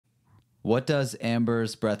What does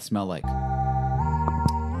Amber's breath smell like?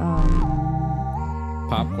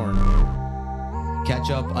 Popcorn.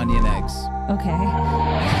 Ketchup, onion, eggs. Okay. What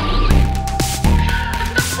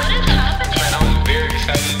is happening? Man, I was very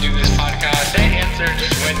excited to do this podcast. That answer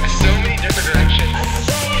just went so many different directions.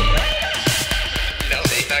 No,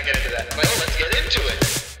 let's not get into that. Well, let's get into it.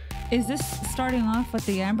 Is this starting off with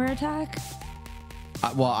the Amber attack?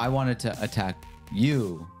 Well, I wanted to attack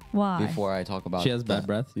you. Why? Before I talk about She has bad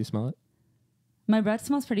breath. You smell it? My breath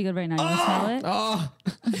smells pretty good right now. You want to smell it? Oh.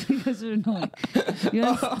 Because you're annoying. You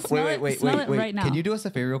want to smell it? Smell it right now. Can you do us a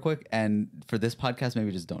favor real quick? And for this podcast,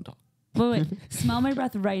 maybe just don't talk. Wait. Smell my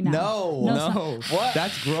breath right now. No. What?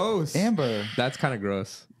 That's gross. Amber. That's kind of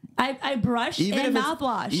gross. I brush and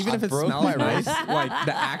mouthwash. Even if it broke smells my nice, like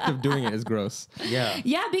the act of doing it is gross. Yeah.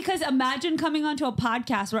 Yeah, because imagine coming onto a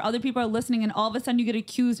podcast where other people are listening and all of a sudden you get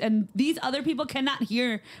accused and these other people cannot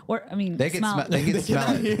hear or, I mean, They can smell. They can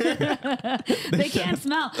smell it. They can't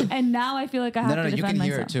smell. And now I feel like I have No, to you defend can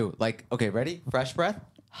myself. hear it too. Like, okay, ready? Fresh breath.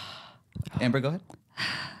 Amber, go ahead.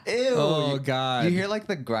 Ew. Oh, God. You hear like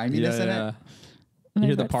the griminess in it? My You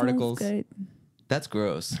hear the breath smells particles. good. That's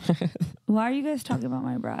gross. Why are you guys talking about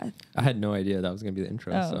my breath? I had no idea that was going to be the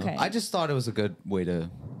intro. Oh, so. okay. I just thought it was a good way to.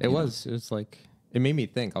 It was like, it made me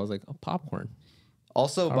think. I was like, oh, popcorn.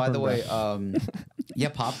 Also, by the way, Popcorn yeah,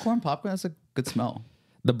 popcorn. Popcorn has a good smell.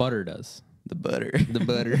 The butter does. The butter. The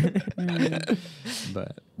butter.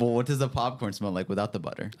 But Well, what does the popcorn smell like without the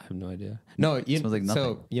butter? I have no idea. No, you Smells like nothing.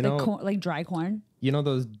 So, you know, Like, like dry corn? you know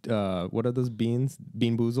those, what are those beans?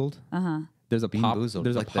 Bean boozled? Uh-huh. There's a Bean Boozled,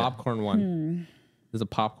 There's like a that. popcorn one. There's a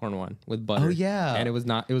popcorn one with butter. Oh, yeah. And it was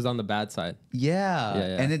on the bad side. Yeah.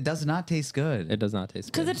 Yeah. And it does not taste good. It does not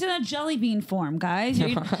taste Because good. it's in a jelly bean form, guys.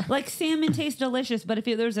 Like salmon tastes delicious, but if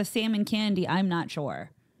there's a salmon candy, I'm not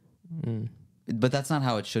sure. But that's not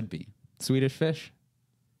how it should be. Swedish fish.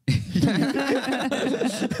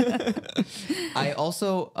 I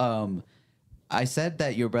also I said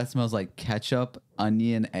that your breath smells like ketchup,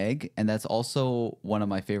 onion, egg, and that's also one of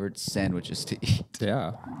my favorite sandwiches to eat.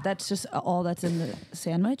 Yeah. That's just all that's in the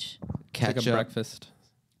sandwich? It's Ketchup. like a breakfast.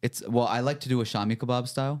 It's well, I like to do a shami kebab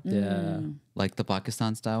style, Yeah. like the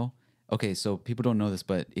Pakistan style. Okay, so people don't know this,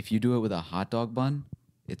 but if you do it with a hot dog bun,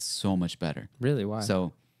 it's so much better. Really? Why?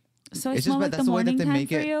 So, So I It's just smell bad. like That's the the way that morning they time make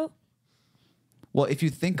for it. you? well, if you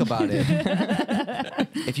think about it,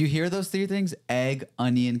 if you hear those three things, egg,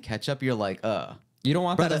 onion, ketchup, you're like, you don't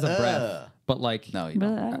want that as a Brother, breath, but like No, you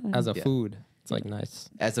don't. as a Yeah. food, it's like nice.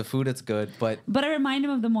 As a food, it's good, but But I remind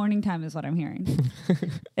him of the morning time is what I'm hearing.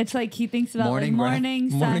 It's like he thinks about Morning breath. morning,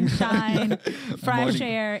 sunshine, fresh Morning-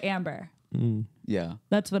 air, amber. yeah,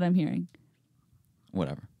 That's what I'm hearing.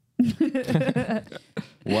 whatever.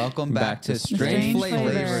 Welcome back to Strange Strange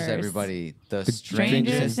Flavors, Flavors. everybody. The Strangest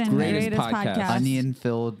strangest, and greatest greatest podcast. podcast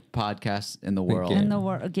onion-filled podcast in the world. in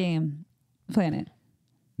the game planet.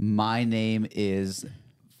 My name is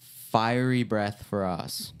Fiery Breath for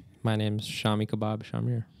Us. My name's Shami Kebab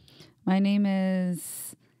Shamir. My name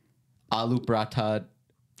is Alu Pratad.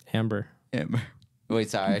 Amber.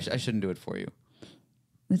 Wait, sorry, I shouldn't do it for you.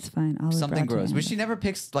 it's fine. Olive Something Bratton. gross, but she never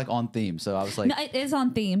picks like on theme. So I was like, No, it is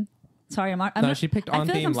on theme. Sorry, I'm No, not, she picked I on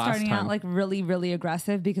feel theme like I'm last starting out time. like really, really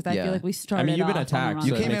aggressive because I Yeah. feel like we started. you've been off on the attacked, wrong you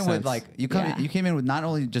so foot. came makes in with sense. like Yeah. you came in with not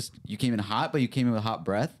only just you came in hot, but you came in with hot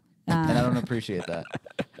breath, and I don't appreciate that.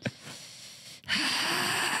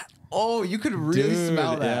 Oh, you could really Dude,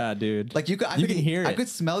 smell that. yeah, dude. Like you could, You can hear I it. could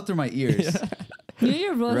smell it through my ears.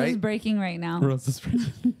 Your rose is Right? breaking right now.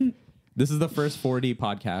 This is the first 4D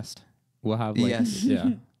podcast. We'll have like Yes.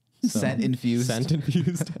 yeah. Scent infused, Scent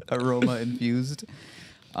infused. aroma infused.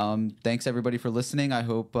 Thanks everybody for listening. I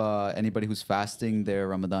hope anybody who's fasting their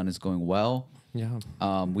Ramadan is going well.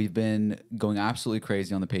 Yeah. We've been going absolutely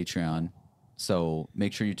crazy on the Patreon, so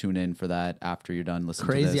make sure you tune in for that after you're done listening.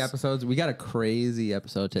 to Crazy this. episodes. We got a crazy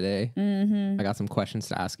episode today. I got some questions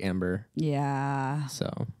to ask Amber. Yeah.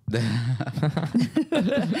 So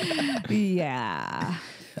Yeah.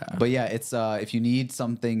 But yeah, it's if you need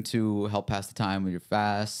something to help pass the time with your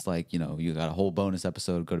fast, like you got a whole bonus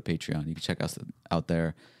episode. Go to Patreon. You can check us out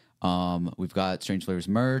there. We've got Strange Flavors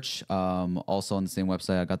merch. Also on the same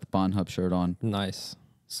website, I got the Bond Hub shirt on. nice.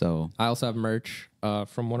 So I also have merch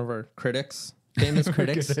from one of our critics, famous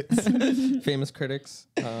critics, famous critics.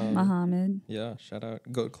 Muhammad. Yeah, shout out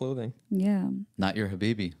Goat Clothing. Yeah. not your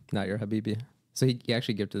Habibi. Not your Habibi. So he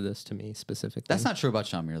actually gifted this to me specifically. That's not true about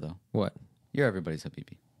Shamir though. what. You're everybody's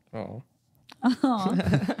Habibi. Oh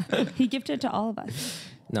He gifted it to all of us.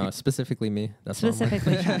 no, specifically me. That's what I'm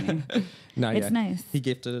Specifically Shami. like. No, It's yeah. nice. He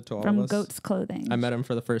gifted it to all From of us. Goat's Clothing. I met him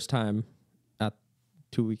for the first time at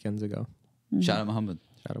 2 weekends ago. Shout out Muhammad.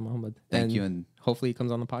 Shout out Muhammad. Thank you, and hopefully he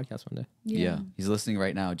comes on the podcast one day. yeah, he's listening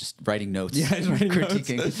right now, just writing notes. Yeah, he's writing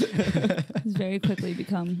critiquing. He's very quickly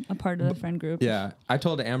become a part of the friend group. Yeah, I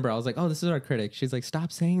told Amber, I was like, "Oh, this is our critic." She's like,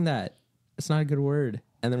 "Stop saying that. It's not a good word."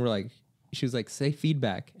 And then we're like, she was like, "Say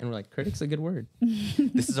feedback," and we're like, "Critic's a good word."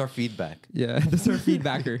 This is our feedback. Yeah, this is our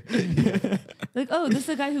feedbacker. Like, oh, this is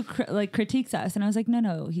the guy who critiques us, and I was like,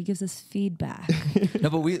 no, he gives us feedback. No,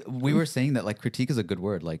 but we were saying that like critique is a good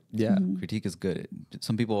word. Like, Yeah. critique is good.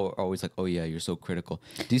 Some people are always like, "Oh yeah, you're so critical."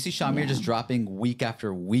 Do you see Shamir just dropping week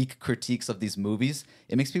after week critiques of these movies?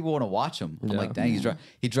 It makes people want to watch them. I'm Yeah. like, dang,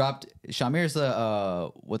 he dropped. Shamir's a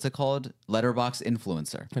what's it called? Letterbox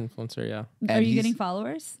influencer. Influencer, yeah. Are And you he's- getting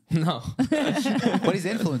followers? No. But he's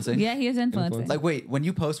influencing. Yeah, he is influencing. Like, wait, when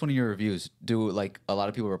you post one of your reviews, do like a lot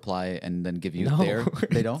of people reply and then give you No. their?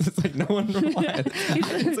 They don't. It's like no one replies.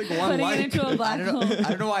 It's like one Putting like. it into a I black don't know. hole. I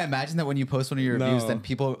don't know why I imagine that when you post one of your reviews, No. then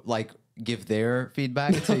people like give their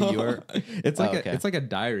feedback to your. It's like Oh, okay. it's like a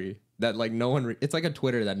diary that like no one. It's like a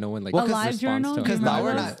Twitter that no one like. Well, A 'cause live responds journal? to. Do you Because remember now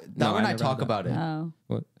we're those? not. No, Now I we're not never talk had about it. Oh,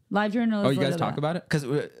 What? live journal. Oh, is you guys what talk about it? Because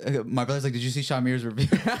my brother's like, "Did you see Shamir's review?"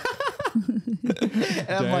 And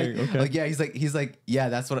I'm like, Dang, okay. like, yeah. He's like, yeah.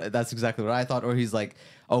 That's exactly what I thought. Or he's like,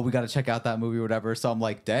 "Oh, we got to check out that movie or whatever." So I'm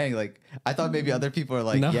like, dang. Like, I thought maybe other people are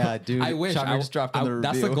like, No. "Yeah, dude." I wish Shamir just dropped in the review.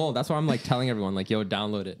 That's the goal. That's why I'm like telling everyone like, "Yo,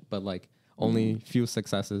 download it." But like, only few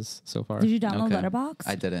successes so far. Did you download Okay. Letterbox?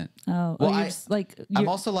 I didn't. Oh, Well, you're I- just like I'm you're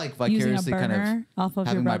also like using a vicariously kind burner of off of your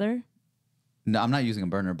having my- brother. No, I'm not using a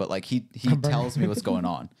burner, but like he tells me what's going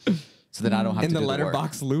on, so that I don't have in to the do work.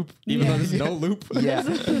 letterbox loop, even Yeah. though there's no loop. Yeah,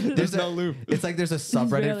 There's no loop. It's like there's a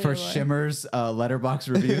subreddit really for a way. Shimmer's letterbox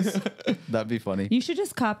reviews. That'd be funny. You should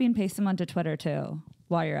just copy and paste them onto Twitter too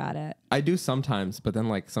while you're at it. I do sometimes, but then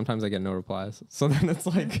like sometimes I get no replies. So then it's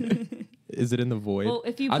like, is it in the void? Well,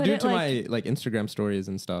 if you I'll put do it, it to like- my like Instagram stories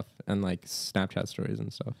and stuff, and like Snapchat stories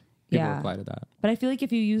and stuff. People Yeah. reply to that. But I feel like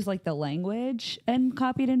if you use like the language and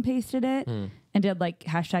copied and pasted it and did like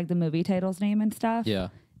hashtag the movie title's name and stuff, Yeah,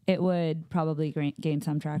 it would probably gain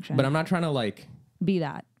some traction. but I'm not trying to like. Be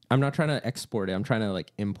that. I'm not trying to export it. I'm trying to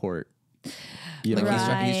like import. You know, Like,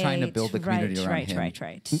 what he's trying to build the community around right, him.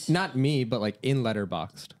 Right. not me, but like in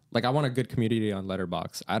Letterboxd. Like I want a good community on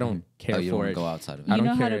Letterboxd. I don't care Oh, you for don't it. go outside of I it. You don't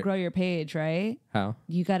know how care. to grow your page, right? How?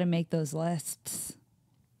 You got to make those lists.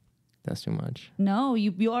 That's too much. No,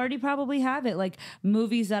 you already probably have it. Like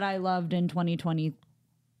movies that I loved in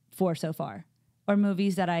 2024 so far, or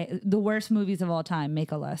movies that the worst movies of all time.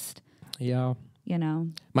 Make a list. Yeah. You know,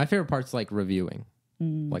 My favorite part's like reviewing.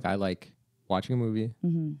 Like I like watching a movie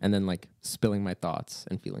and then like spilling my thoughts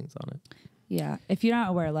and feelings on it. yeah. If you're not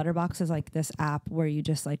aware, Letterboxd is like this app where you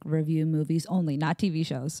just like review movies only, not TV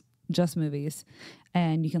shows, just movies,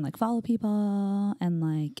 and you can like follow people and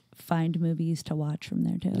like find movies to watch from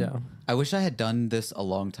there too. Yeah. I wish I had done this a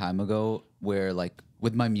long time ago where like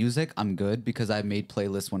with my music, I'm good because I made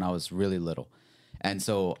playlists when I was really little. And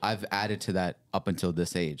so I've added to that up until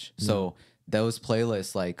this age. So those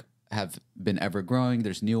playlists like have been ever growing.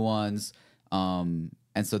 There's new ones. And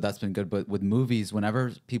so that's been good. But with movies,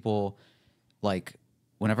 whenever people like,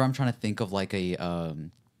 whenever I'm trying to think of like a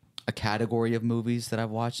category of movies that I've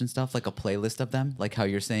watched and stuff, like a playlist of them, like how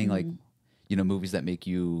you're saying, like, you know, movies that make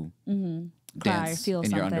you Cry, dance feel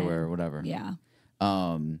in your something. underwear or whatever. Yeah.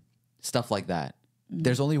 Stuff like that.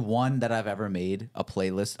 There's only one that I've ever made a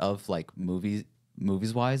playlist of, like movies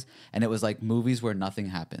wise, and it was like movies where nothing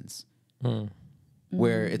happens,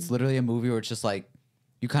 where it's literally a movie where it's just like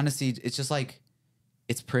you kind of see it's just like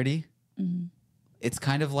it's pretty, it's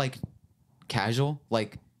kind of like casual,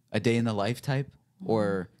 like a day in the life type,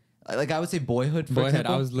 or like I would say Boyhood. For Boyhood.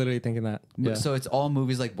 example. I was literally thinking that. Yeah. So it's all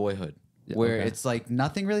movies like Boyhood, where okay. it's like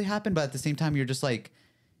nothing really happened, but at the same time you're just like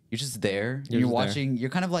you're just there. You're You're just there. watching. You're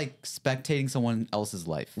kind of like spectating someone else's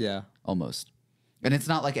life. Yeah. almost. And it's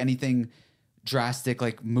not like anything drastic,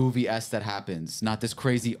 like movie-esque that happens. Not this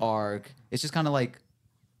crazy arc. It's just kind of like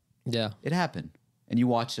Yeah. it happened, and you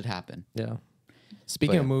watched it happen. Yeah.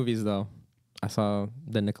 Speaking But- of movies, though, I saw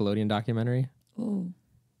the Nickelodeon documentary. Ooh.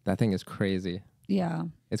 That thing is crazy. Yeah.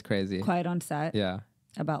 It's crazy. Quiet on Set. Yeah.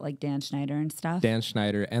 About like Dan Schneider and stuff. Dan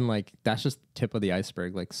Schneider. And like, that's just tip of the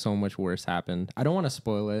iceberg. Like, so much worse happened. I don't want to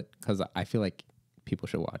spoil it because I feel like people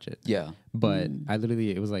should watch it. Yeah. But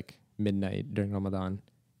it was like midnight during Ramadan.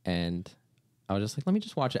 And I was just like, let me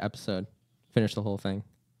just watch an episode, finish the whole thing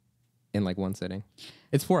in like one sitting.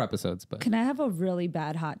 It's 4 episodes, but Can I have a really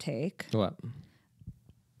bad hot take? what?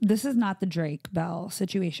 This is not the Drake Bell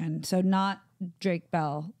situation. So not Drake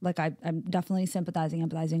Bell. Like I'm definitely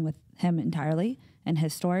empathizing with him entirely and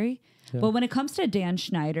his story. But when it comes to Dan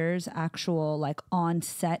Schneider's actual like on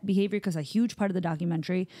set behavior, because a huge part of the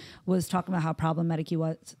documentary was talking about how problematic he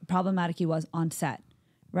was on set,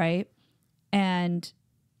 right? And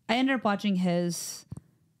I ended up watching his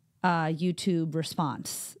YouTube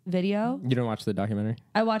response video. You didn't watch the documentary?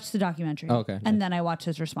 I watched the documentary. Oh, okay. And then I watched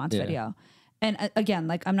his response video. And again,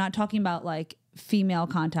 like I'm not talking about like female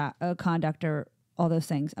conduct or all those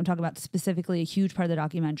things. I'm talking about specifically a huge part of the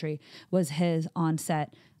documentary was his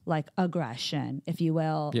on-set like aggression, if you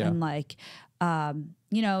will. Yeah. And like,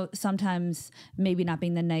 you know, sometimes maybe not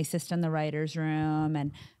being the nicest in the writer's room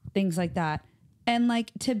and things like that. And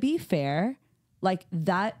like, to be fair, like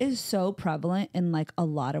that is so prevalent in like a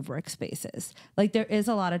lot of workspaces. Like there is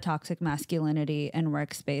a lot of toxic masculinity in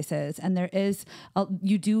workspaces, and there is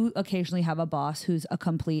you do occasionally have a boss who's a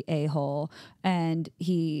complete a-hole, and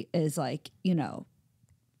he is like, you know,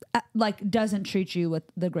 like doesn't treat you with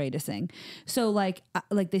the greatest thing. So like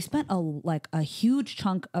they spent a huge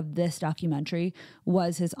chunk of this documentary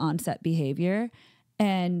was his on-set behavior,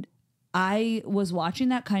 and I was watching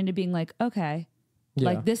that kind of being like, okay. Yeah.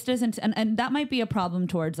 Like this doesn't, and that might be a problem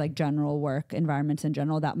towards like general work environments in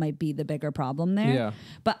general. That might be the bigger problem there. Yeah.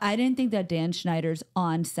 But I didn't think that Dan Schneider's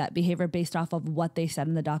on-set behavior based off of what they said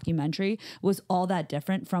in the documentary was all that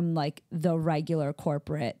different from like the regular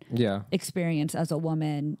corporate experience as a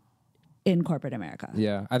woman in corporate America.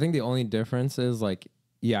 Yeah. I think the only difference is like,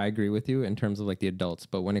 I agree with you in terms of like the adults,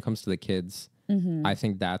 but when it comes to the kids, I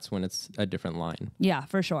think that's when it's a different line. Yeah,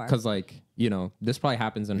 for sure. Because like, you know, this probably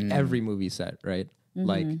happens in every movie set, right?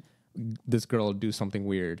 Like this girl will do something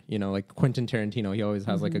weird, you know, like Quentin Tarantino, he always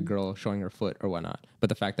has like a girl showing her foot or whatnot. But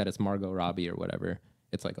the fact that it's Margot Robbie or whatever,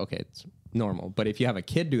 it's like, okay, it's normal. But if you have a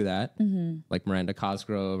kid do that, like Miranda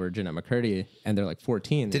Cosgrove or Jeanette McCurdy, and they're like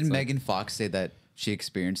 14. Didn't like, Megan Fox say that she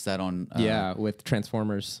experienced that on... with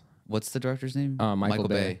Transformers. What's the director's name? Michael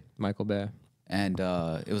Bay. Michael Bay. And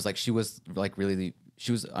it was like she was like really...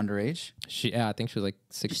 She was underage? I think she was like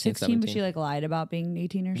 16, 16, 17. but she like lied about being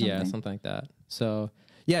 18 or something. Yeah, something like that. So,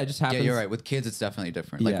 it just happens. Yeah, you're right. With kids, it's definitely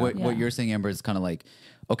different. Like what you're saying, Amber, is kind of like,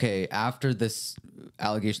 okay, after this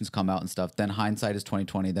allegations come out and stuff, then hindsight is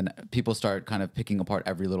 2020. Then people start kind of picking apart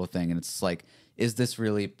every little thing, and it's like, is this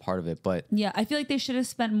really part of it? But yeah, I feel like they should have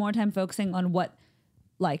spent more time focusing on what,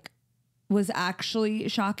 like, was actually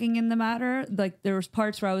shocking in the matter. Like there was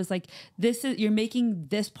parts where I was like, you're making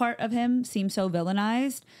this part of him seem so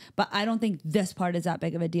villainized, but I don't think this part is that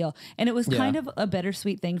big of a deal. And it was kind of a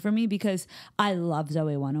bittersweet thing for me because I love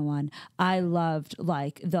Zoe 101. I loved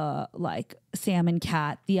like the Sam and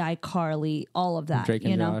Cat, the iCarly, all of that. Drake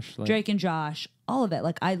and Josh, Drake and Josh, all of it.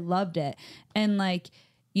 Like I loved it. And like,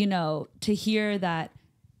 you know, to hear that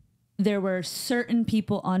there were certain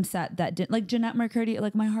people on set that didn't, like Jeanette McCurdy,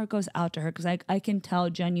 like my heart goes out to her because I can tell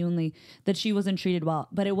genuinely that she wasn't treated well,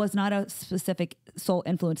 but it was not a specific sole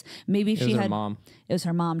influence. Maybe if she had, mom. It was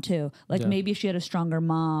her mom too. Like maybe if she had a stronger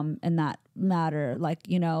mom in that matter, like,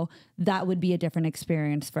 you know, that would be a different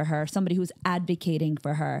experience for her, somebody who's advocating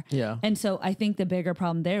for her. Yeah. And so I think the bigger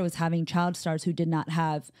problem there was having child stars who did not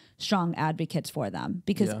have strong advocates for them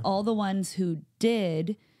because all the ones who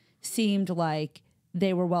did seemed like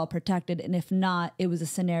they were well protected. And if not, it was a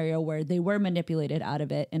scenario where they were manipulated out of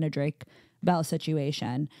it in a Drake Bell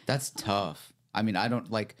situation. that's tough. I mean, I don't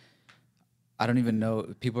even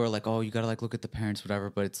know. People are like, oh, you got to like look at the parents, whatever.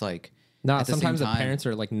 But it's like, no, sometimes the parents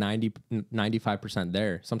are like 95%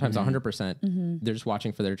 there. Sometimes 100%. They're just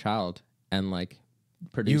watching for their child. And like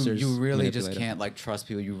producers. You really just can't like trust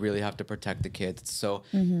people. You really have to protect the kids. So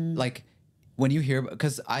like, when you hear,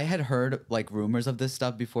 because I had heard like rumors of this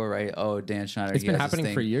stuff before, right? Oh, Dan Schneider. It's been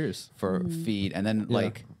happening for years. For feet. And then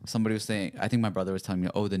like somebody was saying, I think my brother was telling me,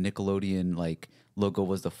 oh, the Nickelodeon like logo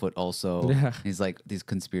was the foot also. Yeah. He's like, these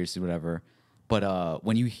conspiracy, whatever. But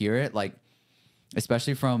when you hear it, like,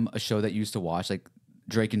 especially from a show that you used to watch, like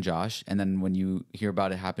Drake and Josh, and then when you hear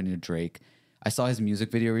about it happening to Drake, I saw his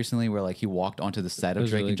music video recently where like he walked onto the set of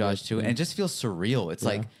Drake really and Josh good. too. And it just feels surreal. It's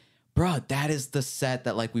like, bro, that is the set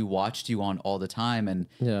that like we watched you on all the time, and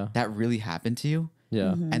that really happened to you.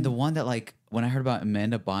 Yeah. And the one that like when I heard about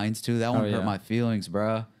Amanda Bynes too, that one hurt my feelings,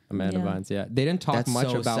 bro. Amanda Bynes, They didn't talk That's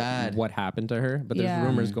much so about sad. what happened to her, but there's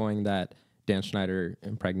rumors going that Dan Schneider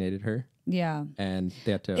impregnated her. Yeah. And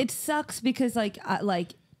they had to. It sucks because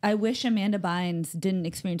I wish Amanda Bynes didn't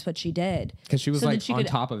experience what she did. Because she was like on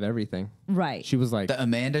top of everything. Right. She was like. The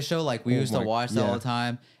Amanda Show, like we used to watch that all the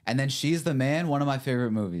time. And then She's the Man, one of my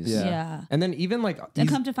favorite movies. Yeah. And then even like. And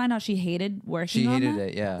come to find out she hated working She on hated that?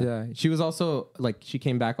 it, yeah. Yeah. She was also like, she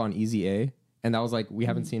came back on Easy A And that was like, we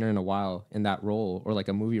haven't seen her in a while in that role, or like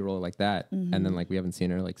a movie role like that. And then like we haven't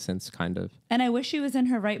seen her like since, kind of. And I wish she was in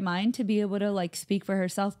her right mind to be able to like speak for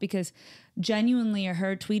herself, because genuinely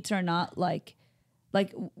her tweets are not like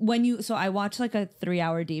when you, so I watched like a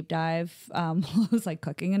 3-hour deep dive, while I was like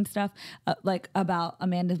cooking and stuff, like about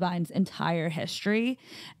Amanda Bynes' entire history.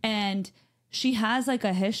 And she has like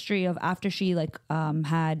a history of, after she like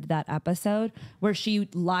had that episode where she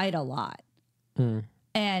lied a lot.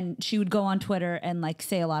 And she would go on Twitter and like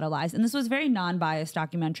say a lot of lies. And this was very non-biased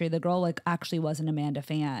documentary. The girl like actually was an Amanda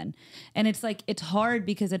fan. And it's like, it's hard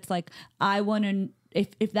because it's like, I want to,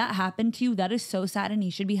 if that happened to you, that is so sad and he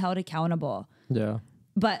should be held accountable. Yeah.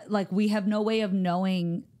 But like, we have no way of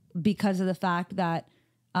knowing because of the fact that,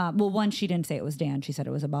 well, one, she didn't say it was Dan. She said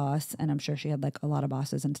it was a boss. And I'm sure she had like a lot of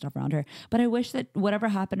bosses and stuff around her. But I wish that whatever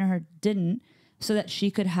happened to her didn't, so that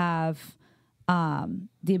she could have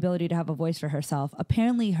the ability to have a voice for herself.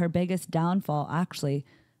 Apparently her biggest downfall actually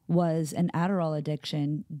was an Adderall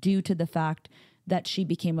addiction, due to the fact that she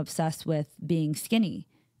became obsessed with being skinny,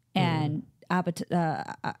 and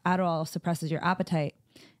Adderall suppresses your appetite.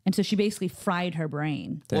 And so she basically fried her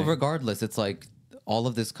brain. Well, regardless, it's like all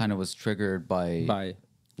of this kind of was triggered by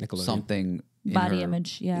Nickelodeon. something in Body her-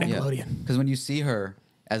 image. Yeah. Nickelodeon. Because when you see her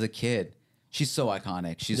as a kid, she's so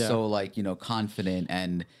iconic. She's so like, you know, confident,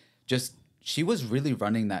 and just, she was really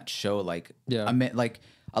running that show. Like, I mean, like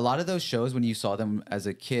a lot of those shows, when you saw them as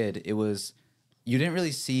a kid, it was, you didn't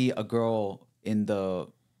really see a girl in the,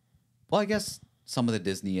 well, I guess some of the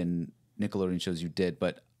Disney and Nickelodeon shows you did,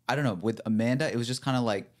 but I don't know. With Amanda, it was just kind of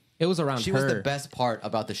like, it was around she her. was the best part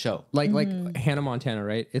about the show. Like Hannah Montana,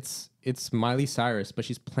 right? It's Miley Cyrus, but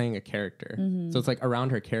she's playing a character. So it's like around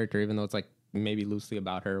her character, even though it's like maybe loosely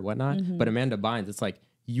about her or whatnot. But Amanda Bynes, it's like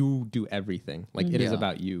you do everything. Like it is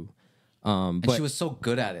about you. And But she was so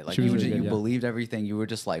good at it. Like She was really you good, yeah. believed everything. You were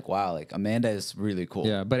just like, wow, like Amanda is really cool.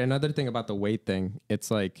 yeah, but another thing about the weight thing,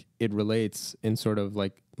 it's like it relates in sort of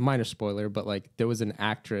like, minor spoiler, but like there was an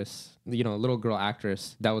actress, you know, a little girl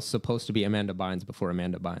actress that was supposed to be Amanda Bynes before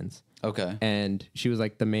Amanda Bynes. Okay. And she was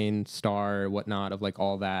like the main star, whatnot, of like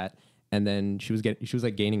all that. And then she was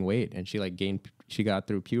like gaining weight, and she got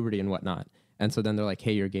through puberty and whatnot. And so then they're like,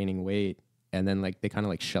 hey, you're gaining weight. And then like they kind of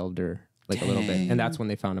like shelved her like a little bit. And that's when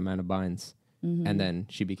they found Amanda Bynes. And then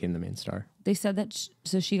she became the main star. They said that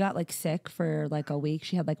so she got like sick for like a week.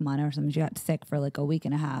 She had like mono or something. She got sick for like a week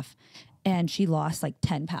and a half, and she lost like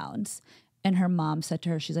 10 pounds. And her mom said to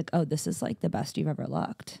her, she's like, oh, this is like the best you've ever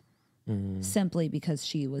looked. Simply because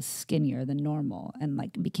she was skinnier than normal and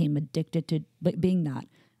like became addicted to being that.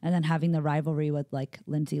 And then having the rivalry with like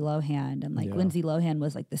Lindsay Lohan, and like Lindsay Lohan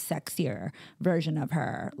was like the sexier version of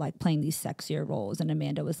her, like playing these sexier roles. And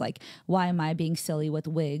Amanda was like, why am I being silly with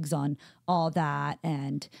wigs on all that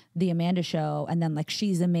and the Amanda show? And then like,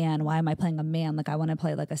 she's a man. Why am I playing a man? Like I want to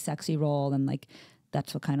play like a sexy role. And like,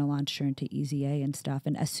 that's what kind of launched her into Easy A and stuff.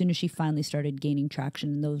 And as soon as she finally started gaining traction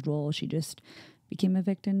in those roles, she just became a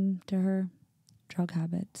victim to her drug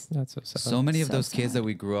habits. That's so sad. So many of So those kids sad. that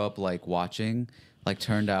we grew up like watching, like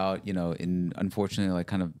turned out, you know, in unfortunately like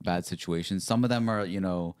kind of bad situations. Some of them are, you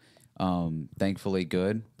know, thankfully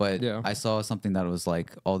good. But Yeah. I saw something that was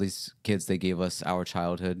like all these kids, they gave us our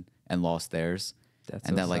childhood and lost theirs. That's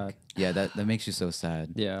And so that like, sad. yeah, that makes you so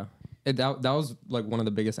sad. Yeah. That was like one of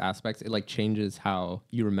the biggest aspects. It like changes how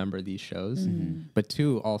you remember these shows. But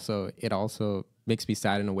two, also, it also makes me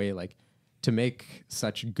sad in a way, like to make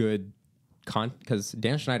such good because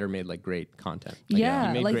Dan Schneider made like great content. Like, he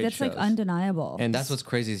Yeah, made like great that's like shows. undeniable. And That's what's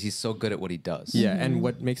crazy is he's so good at what he does. yeah. And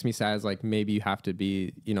what makes me sad is like maybe you have to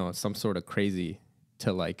be, you know, some sort of crazy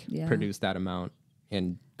to like Yeah. produce that amount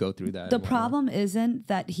and go through that. The and whatnot. problem isn't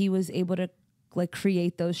that he was able to like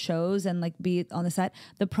create those shows and like be on the set.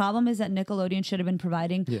 The problem is that Nickelodeon should have been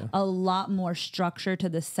providing a lot more structure to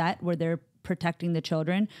the set where they're protecting the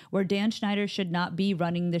children, where Dan Schneider should not be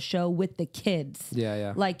running the show with the kids. Yeah,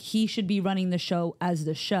 yeah. Like he should be running the show as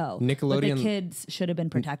the show. But Nickelodeon- the kids should have been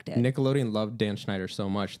protected. Nickelodeon loved Dan Schneider so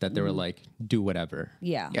much that they were like, do whatever.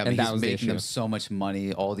 yeah. Yeah, And but that he's was the making them issue. so much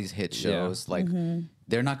money, all these hit shows. Like,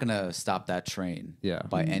 they're not going to stop that train Yeah.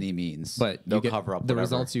 by any means. But they'll you get, cover up the whatever.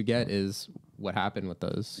 results you get is what happened with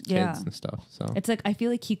those kids Yeah. and stuff. So It's like I feel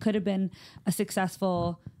like he could have been a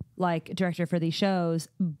successful like director for these shows,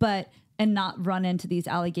 and not run into these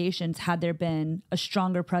allegations had there been a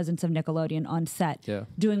stronger presence of Nickelodeon on set, Yeah.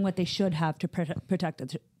 doing what they should have to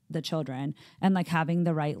protect the children and like having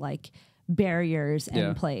the right like barriers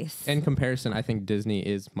in place. In comparison, I think Disney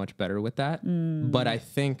is much better with that. But I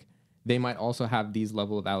think they might also have these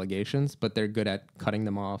level of allegations, but they're good at cutting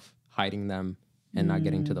them off, hiding them, and not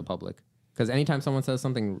getting to the public. Because anytime someone says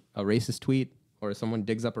something, a racist tweet, or someone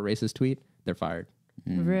digs up a racist tweet, they're fired.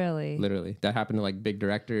 Really? Literally, that happened to like big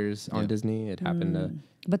directors on Disney. It happened to.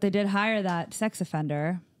 But they did hire that sex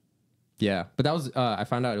offender. Yeah, but that was I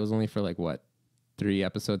found out it was only for like what 3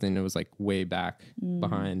 episodes, and it was like way back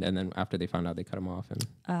behind. And then after they found out, they cut him off. And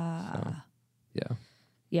so, yeah.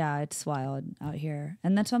 Yeah, it's wild out here.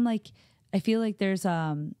 And that's why I'm like, I feel like there's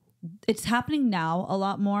it's happening now a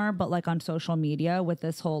lot more, but like on social media with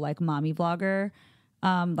this whole like mommy vlogger,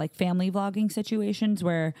 like family vlogging situations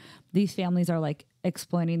where these families are like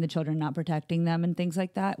exploiting the children, not protecting them and things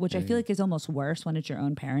like that, which I feel like is almost worse when it's your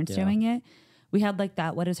own parents doing it. We had like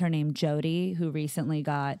that, what is her name? Jody, who recently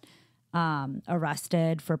got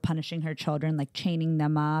arrested for punishing her children, like chaining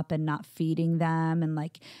them up and not feeding them. And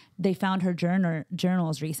like they found her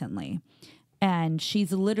journals recently. And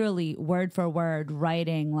she's literally word for word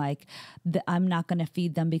writing like, I'm not going to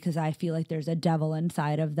feed them because I feel like there's a devil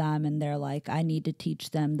inside of them. And they're like, I need to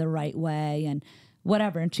teach them the right way and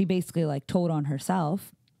whatever. And she basically like told on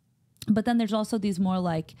herself. But then there's also these more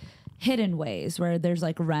like hidden ways where there's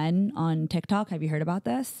like Ren on TikTok. Have you heard about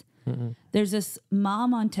this? There's this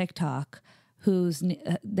mom on TikTok who's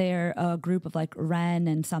they're a group of like Ren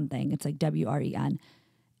and something. It's like WREN.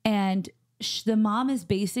 And the mom is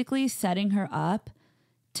basically setting her up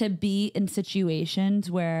to be in situations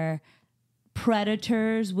where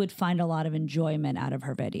predators would find a lot of enjoyment out of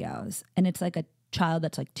her videos. And it's like a child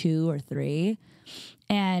that's like 2 or 3.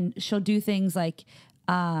 And she'll do things like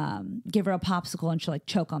give her a popsicle and she'll like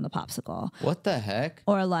choke on the popsicle. What the heck?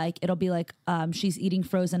 Or like it'll be like she's eating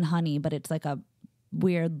frozen honey, but it's like a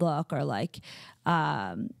weird look, or like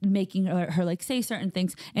making her like say certain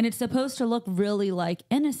things. And it's supposed to look really like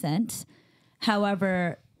innocent.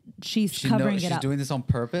 However, she's covering it up. She's doing this on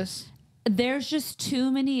purpose? There's just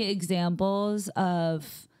too many examples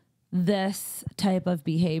of this type of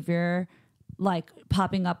behavior like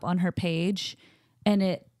popping up on her page and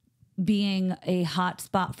it being a hot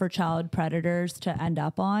spot for child predators to end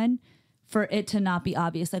up on, for it to not be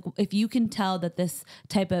obvious. Like if you can tell that this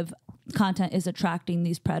type of content is attracting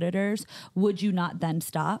these predators, would you not then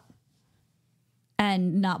stop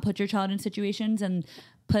and not put your child in situations and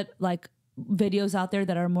put like videos out there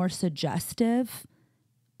that are more suggestive?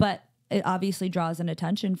 But it obviously draws an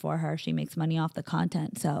attention for her. She makes money off the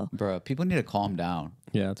content. So, bro, people need to calm down.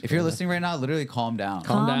 Yeah. If you're listening right now, literally calm down.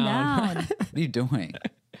 calm down. What are you doing?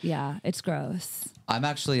 Yeah, it's gross. I'm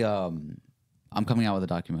actually I'm coming out with a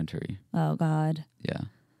documentary. Oh God. Yeah.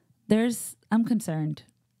 I'm concerned.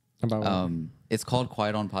 About what? It's called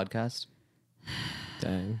Quiet on Podcast.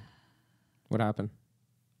 Dang. What happened?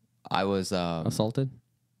 I was Assaulted?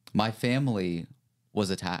 my family was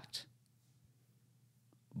attacked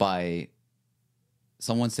by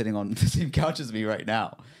someone sitting on the same couch as me right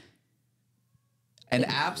now. An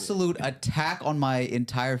absolute attack on my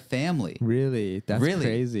entire family. Really? That's Really?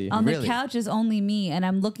 crazy. On Really? the couch is only me, and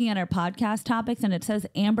I'm looking at our podcast topics, and it says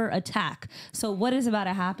Amber attack. So what is about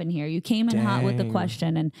to happen here? You came in hot with the Dang.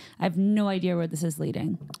 question, and I have no idea where this is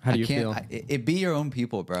leading. How do I you can't. feel? It be your own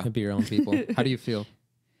people, bro. It'd be your own people. How do you feel?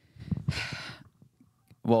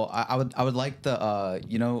 Well, I would like the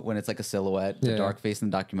you know when it's like a silhouette, the Yeah. dark face in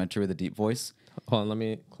the documentary with the deep voice. Hold on, let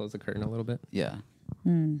me close the curtain a little bit. Yeah.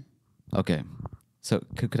 Okay. So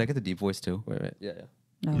could I get the deep voice too? Wait. Yeah.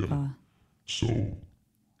 Oh God. So,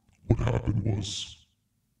 what happened was,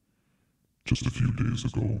 just a few days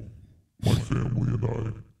ago, my family and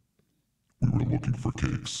I, we were looking for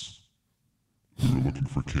cakes. We were looking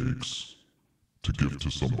for cakes to give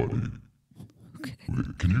to somebody. Okay.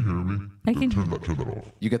 Can you hear me? I can- Turn that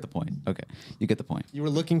off. You get the point. Okay. You get the point. You were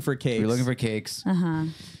looking for cakes. You're looking for cakes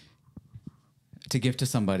to give to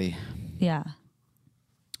somebody. Yeah.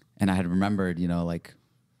 And I had remembered, you know, like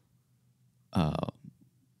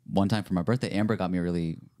one time for my birthday, Amber got me a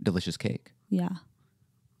really delicious cake. Yeah.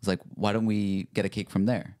 It's like, why don't we get a cake from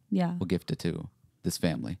there? Yeah. We'll gift it to this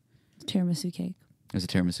family. Tiramisu cake. It was a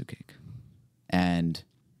tiramisu cake. And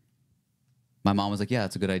my mom was like, yeah,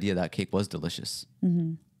 that's a good idea. That cake was delicious.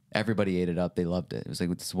 Everybody ate it up. They loved it. It was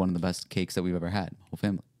like, this is one of the best cakes that we've ever had, whole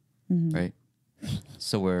family. Right?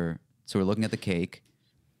 So we're looking at the cake.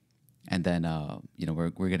 And then, you know,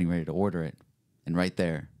 we're getting ready to order it. And right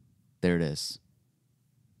there it is.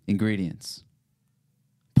 Ingredients.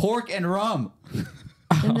 Pork and rum.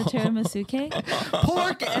 In the tiramisu cake?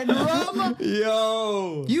 Pork and rum?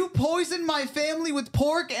 Yo. You poisoned my family with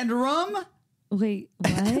pork and rum? Wait,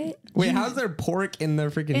 what? Wait, how's there pork in the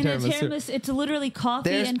freaking In a tiramisu? tiramisu, it's literally coffee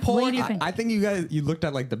There's and pork. way different. I think you looked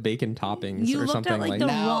at like the bacon toppings You or looked something at like like the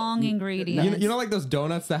that. wrong ingredients. You know like those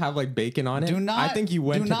donuts that have like bacon on it? Do not. I think you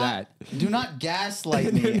went do to not- that. Do not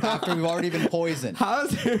gaslight me after we've already been poisoned. How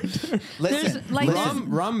is there Listen, like, listen,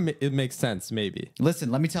 rum it makes sense maybe.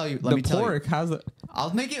 listen. Let me tell you. Let The me tell you. pork, how's it?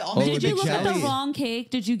 I'll make it. I'll Oh, make it. Did you the look at the jelly. wrong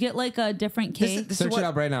cake? Did you get like a different cake? This is Search what- it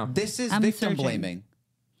up right now. This is I'm victim searching. blaming.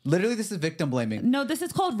 Literally, this is victim blaming. No, this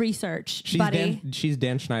is called research, buddy. She's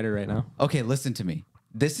Dan Schneider right now. Okay, listen to me.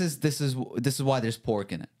 This is why there's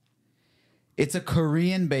pork in it. It's a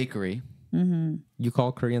Korean bakery. You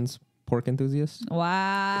call Koreans pork enthusiasts?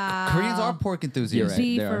 Wow. Koreans are pork enthusiasts. You're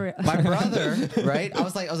Be They for are. real. My brother, right? I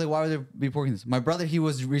was like, why would there be pork in this? My brother, he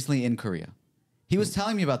was recently in Korea. He was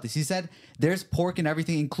telling me about this. He said there's pork in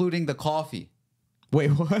everything, including the coffee. Wait,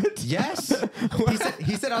 what? Yes.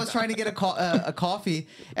 he said I was trying to get a coffee,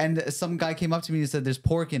 and some guy came up to me and said there's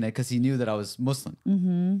pork in it because he knew that I was Muslim.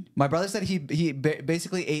 Mm-hmm. My brother said he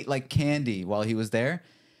basically ate like candy while he was there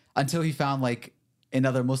until he found like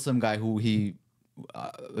another Muslim guy who he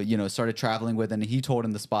started traveling with, and he told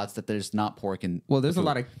him the spots that there's not pork in. Well, there's the a food.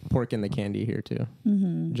 lot of pork in the candy here too.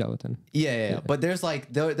 Gelatin. Yeah. But there's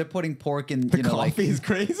like they're putting pork in The like coffee is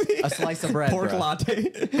crazy. a slice of bread. pork bro. latte.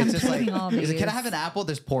 It's just like, typing all he's like, can I these. have an apple?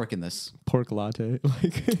 There's pork in this. pork latte.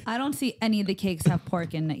 Like I don't see any of the cakes have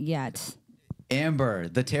pork in it yet. Amber,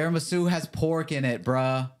 the tiramisu has pork in it,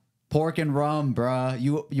 bruh. Pork and rum, bruh.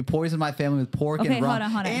 You poisoned my family with pork Okay, and rum,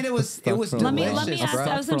 hold on. and it was Stuff for Let delicious, me ask. bruh.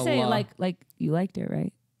 I was gonna say Astaghfirullah. like you liked it,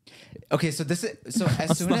 right? Okay, so this is as soon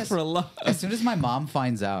as Astaghfirullah. as soon as my mom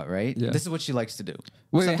finds out, right? Yeah. This is what she likes to do.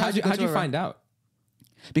 Wait, Sometimes how'd we go you to a- find out?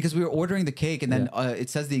 Because we were ordering the cake, and then it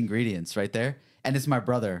says the ingredients right there, and it's my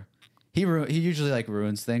brother. He usually like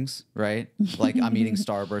ruins things, right? Like I'm eating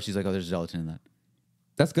Starburst. He's like, oh, there's gelatin in that.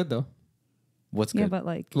 That's good though. What's Yeah, good? but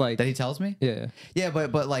like Like That he tells me? yeah. Yeah,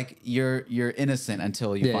 but like you're innocent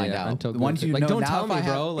until you Yeah, find yeah, out. until Once good. you Like, know, don't now tell if me, I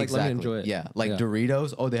have, bro. Like, let me exactly. enjoy it. Yeah, like Yeah.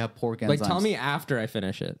 Doritos. Oh, they have pork enzymes. Like tell me after I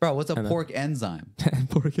finish it. bro, what's a And then- pork enzyme?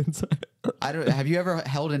 pork inside. I don't. Have you ever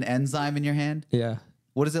held an enzyme in your hand? Yeah.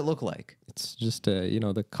 What does it look like? It's just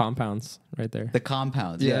the compounds right there. The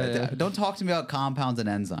compounds. Yeah, Yeah. yeah. Don't talk to me about compounds and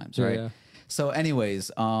enzymes, Yeah, right? yeah. So,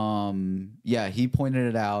 anyways, he pointed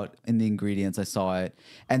it out in the ingredients. I saw it,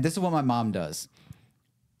 and this is what my mom does.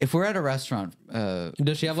 If we're at a restaurant,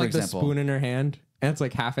 Does she have for like example, the spoon in her hand and it's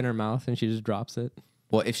like half in her mouth and she just drops it?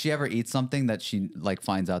 Well, if she ever eats something that she like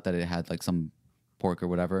finds out that it had like some pork or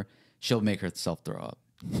whatever, she'll make herself throw up.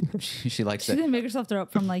 she likes she it. didn't make herself throw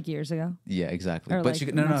up from like years ago. Yeah, exactly. Or, but like, she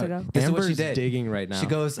months ago. This is what she Amber's did. digging right now. She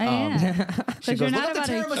goes, I am. she 'Cause goes, you're look not at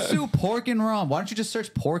the about to- tiramisu, pork and rum. Why don't you just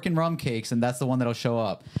search pork and rum cakes, and that's the one that'll show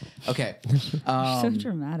up. Okay. So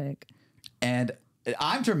dramatic. And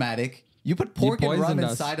I'm dramatic. You put pork and rum poisoned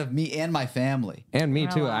us. inside of me and my family. And me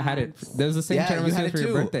too. I had it. Relax. There was the same Yeah, you tiramisu had it for your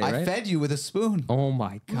too. birthday, I right? fed you with a spoon. Oh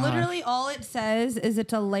my god. Literally, all it says is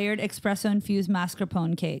it's a layered espresso infused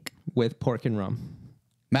mascarpone cake. With pork and rum.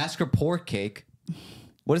 Mascarpone cake.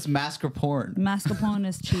 What is mascarpone? Mascarpone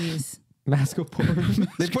is cheese. Mascarpone.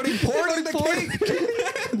 They're putting porn in the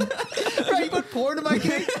cake. Bro, you put porn in my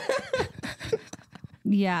cake?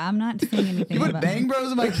 Yeah, I'm not saying anything You put about Bang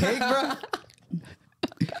Bros in my cake, bro?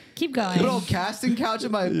 Keep going. You put a little casting couch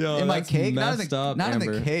in my cake? Not in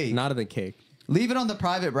the cake. Not in the cake. Leave it on the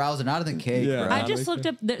private browser, not in the cake, Yeah. bro. I just looked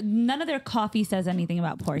up. None of their coffee says anything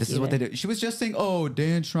about pork. This is what they do. She was just saying, oh,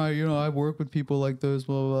 Dan Schneider, I work with people like this,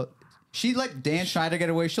 blah, blah, blah. She let Dan Schneider get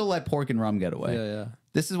away. She'll let pork and rum get away. Yeah, yeah.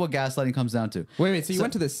 This is what gaslighting comes down to. Wait. So you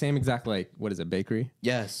went to the same exact what is it, bakery?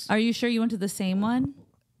 Yes. Are you sure you went to the same one?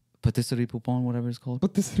 Patisserie Poupon, whatever it's called.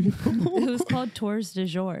 What this? It was called Tours de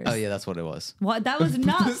Jours. Oh, yeah, that's what it was. What? That was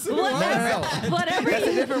not. No. Whatever you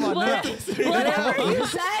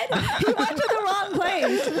said, you went to the wrong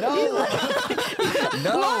place.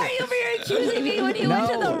 No. Why are you being accusing me when you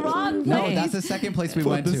went to the wrong No, place? that's the second place we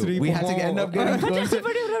went to. Patisserie We had to end up going like, to...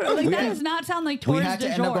 that does not sound like We Tours had de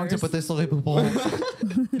to end up going to Jours. Patisserie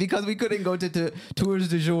Poupon because we couldn't go to Tours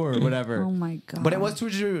du Jour or whatever. Oh my God. But it was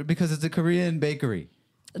Tours du Jour because it's a Korean bakery.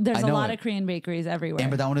 There's I a know lot it. of Korean bakeries everywhere.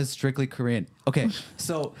 Amber, that one is strictly Korean. Okay,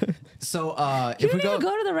 so you if didn't we even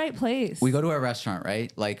go to the right place. we go to a restaurant,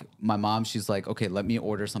 right? Like my mom, she's like, okay, let me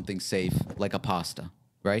order something safe, like a pasta,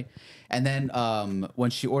 right? And then when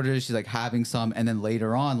she ordered it, she's like having some, and then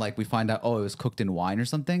later on, like we find out, oh, it was cooked in wine or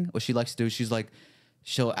something. What she likes to do, she's like,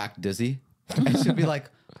 she'll act dizzy, and she'll be like,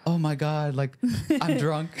 oh my God, like I'm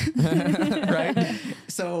drunk, right?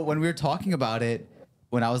 So when we were talking about it,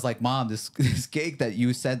 when I was like, Mom, this cake that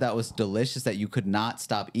you said that was delicious, that you could not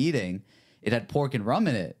stop eating, it had pork and rum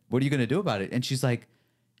in it. What are you going to do about it? And she's like,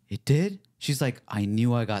 it did? She's like, I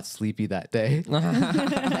knew I got sleepy that day.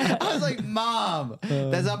 I was like, Mom,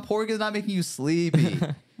 that pork is not making you sleepy.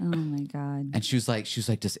 Oh my God. And she was like,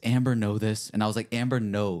 does Amber know this? And I was like, Amber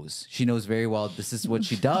knows. She knows very well this is what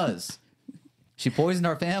she does. She poisoned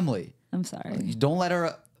our family. I'm sorry. You don't let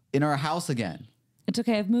her in our house again. It's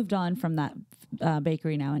okay. I've moved on from that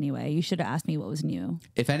bakery now anyway. You should have asked me what was new.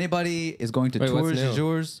 If anybody is going to Wait, what's tours new? du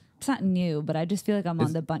jours, It's not new, but I just feel like I'm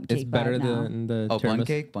on the bundt cake It's better vibe now. than the bun tiramisu.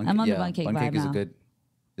 cake. I'm on the bun cake vibe is now.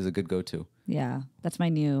 a good go-to. Yeah, that's my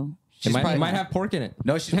new. It Probably- might have pork in it.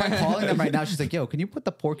 No, she's probably calling them right now. She's like, yo, can you put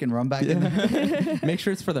the pork and rum back in there? Make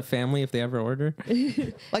sure it's for the family if they ever order.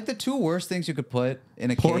 Like the two worst things you could put in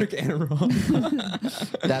a Pork cake. and rum.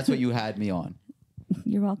 That's what you had me on.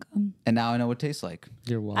 You're welcome. And now I know what it tastes like.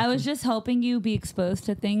 You're welcome. I was just hoping you be exposed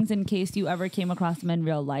to things in case you ever came across them in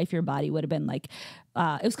real life. Your body would have been like,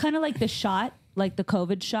 it was kind of like the shot, like the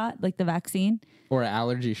COVID shot, like the vaccine, or an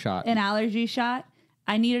allergy shot. an allergy shot.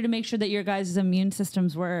 I needed to make sure that your guys' immune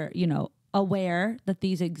systems were, aware that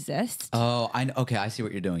these exist. Oh, okay, I see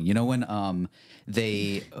what you're doing. You know when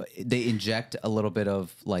they inject a little bit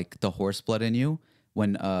of like the horse blood in you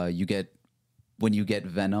when you get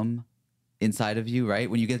venom inside of you, right?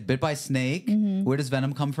 When you get bit by a snake, where does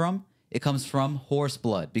venom come from? It comes from horse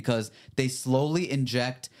blood because they slowly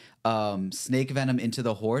inject snake venom into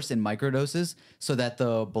the horse in microdoses so that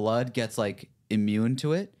the blood gets like immune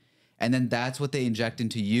to it. And then that's what they inject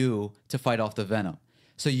into you to fight off the venom.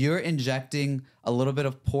 So you're injecting a little bit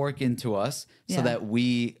of pork into us so Yeah. that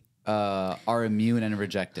we are immune and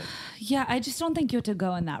reject it. Yeah, I just don't think you have to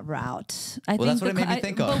go in that route. I Well, think that's what it made me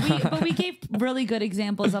think of. But we gave really good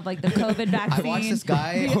examples of like the COVID vaccine. I watched this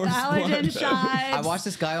guy. the allergen shots. I watched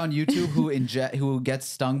this guy on YouTube who gets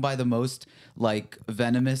stung by the most like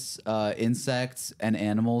venomous insects and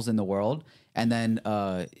animals in the world, and then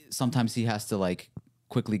sometimes he has to like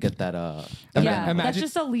quickly get that. Yeah, Imagine- that's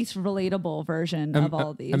just the least relatable version of all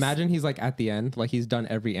of these. Imagine he's like at the end, like he's done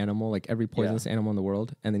every animal, like every poisonous animal in the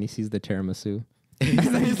world, and then he sees the tiramisu. And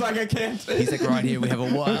then he's like, I can't. He's like, right here we have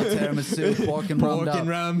a wild tiramisu, pork and rum. Pork and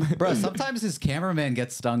rum. Bro, sometimes his cameraman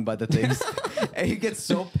gets stung by the things, and he gets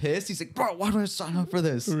so pissed. He's like, bro, why do I sign up for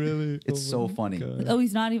this? Really? It's so funny. oh,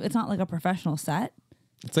 he's not even. It's not like a professional set.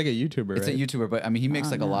 It's like a YouTuber, It's right? a YouTuber, but I mean, he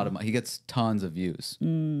makes like a lot of money. He gets tons of views.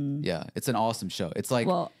 Yeah, it's an awesome show. It's like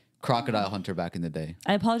Well- Crocodile Hunter back in the day.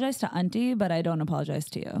 I apologize to Auntie, but I don't apologize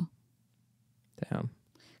to you. Damn.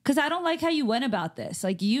 Because I don't like how you went about this.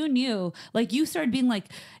 Like you knew, like you started being like,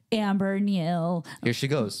 Amber knew. Here she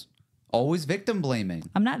goes. Always victim blaming.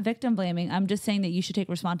 I'm not victim blaming. I'm just saying that you should take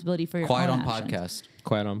responsibility for your Quiet own on actions. podcast.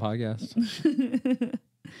 Quiet on podcast.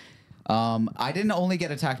 I didn't only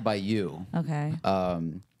get attacked by you, Okay.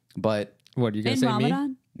 but What, you gonna In say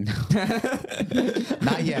Ramadan?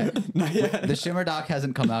 not yet. Not yet. The Shimmer doc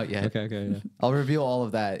hasn't come out yet. me? Okay, yeah. I'll reveal all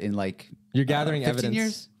of that in like You're gathering 15 evidence.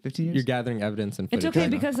 years. 15 years. You're gathering evidence and It's footage. okay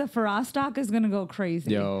right now. because the Faraz doc is going to go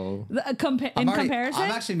crazy. Yo. In comparison?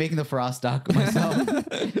 I'm actually making the Frost doc myself.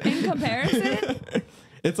 in comparison?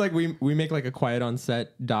 It's like we make like a quiet on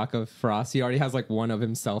set doc of Frost. He already has like one of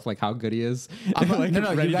himself, like how good he is. I'm like, Like, no,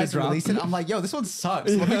 ready you to guys drop. release it. I'm like, yo, this one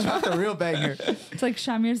sucks. Let me drop the real banger. It's like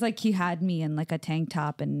Shamir's like, he had me in like a tank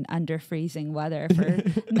top and under freezing weather for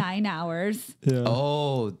 9 hours.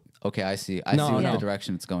 Oh, okay, I see. I No, see what no. the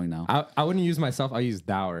direction it's going now. I wouldn't use myself. I'll use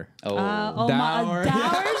Dower. Oh, Oh Dower. my,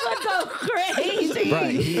 Dowers would go crazy.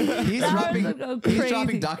 right. He's That dropping. would go He's crazy.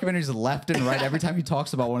 dropping documentaries left and right every time he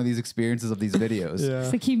talks about one of these experiences of these videos.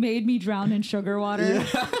 It's like he made me drown in sugar water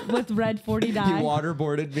with red 40 He dye.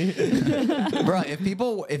 waterboarded me. Bro,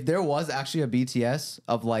 if there was actually a BTS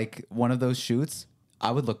of like one of those shoots,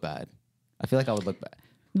 I would look bad. I feel like I would look bad,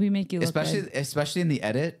 We make you look especially in the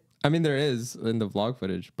edit. I mean, there is in the vlog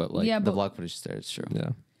footage, but like, Yeah, The but vlog footage is there. It's true. yeah,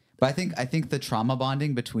 But I think the trauma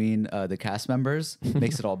bonding between the cast members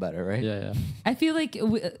makes it all better, right? yeah. I feel like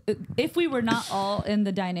if we were not all in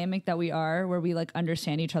the dynamic that we are, where we like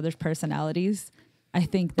understand each other's personalities, I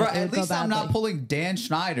think that Bro, it would at go least I'm not badly. pulling Dan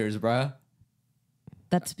Schneider's, bro.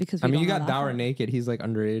 That's because we I mean, don't you got allow Dower it. naked. He's like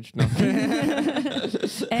underage.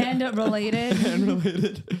 No. and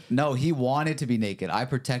related. No, he wanted to be naked. I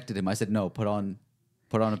protected him. I said, no, put on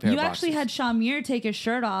a pair You of actually boxers. had Shamir take his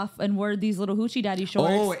shirt off and wear these little hoochie daddy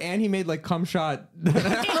shorts. Oh, and he made like cum shot. in a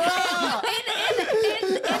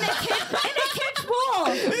kid's pool.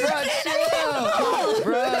 Bro, chill.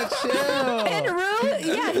 Bro, chill. In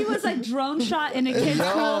Rue, yeah, he was like drone shot in a kid's pool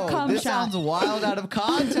No, cum this shot. sounds wild out of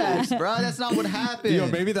context, bro. That's not what happened. Yo,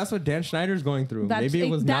 maybe that's what Dan Schneider's going through. That's- Maybe it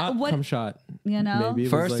was that- not what- cum shot. You know? Maybe.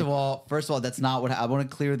 First of all, that's not what I want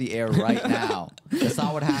to clear the air right now. That's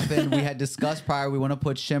not what happened. We had discussed prior. We want to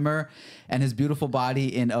put Shimmer and his beautiful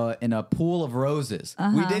body in a pool of roses.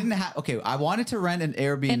 We didn't have. Okay, I wanted to rent an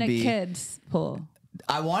Airbnb In a kid's pool.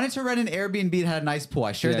 I wanted to rent an Airbnb that had a nice pool.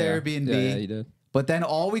 I shared the Airbnb. Yeah, you did. But then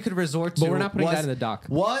all we could resort to But we're not putting that in the doc.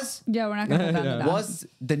 Yeah, we're not going to put that in the doc. Was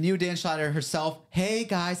the new Dan Schneider herself, hey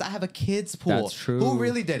guys, I have a kid's pool. That's true. Who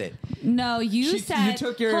really did it? No, you said. You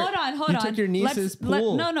took your, hold on. you took your niece's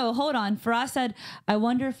pool. No, hold on. Faraz said, I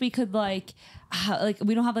wonder if we could like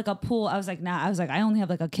we don't have like a pool. I was like, nah. I was like, I only have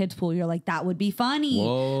like a kid's pool. You're like, that would be funny.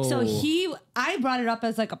 Whoa. So I brought it up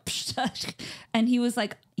as like a, and he was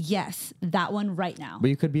like, yes, that one right now. But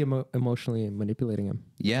you could be emotionally manipulating him.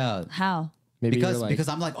 Yeah. How? Maybe Because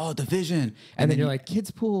I'm like, oh, the vision. And then you're like,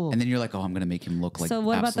 kids pool. And then you're like, oh, I'm going to make him look like So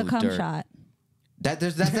what about the cum dirt. shot? That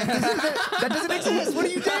doesn't exist. What are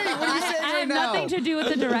you doing? What are you saying I right have now? nothing to do with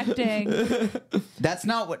the directing. That's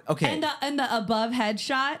not what. Okay. And the above head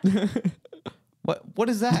shot, What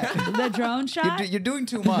is that? the drone shot. You're doing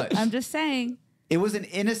too much. I'm just saying. It was an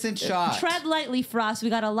innocent shot. Tread lightly, Frost. We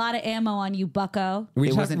got a lot of ammo on you, bucko. We It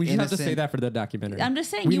just, wasn't we just have to say innocent. that for the documentary. I'm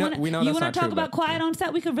just saying. We You know- want we know to that's not talk true, about but- quiet on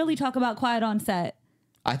set? We could really talk about quiet on set.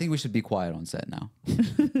 I think we should be quiet on set now.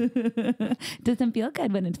 Doesn't feel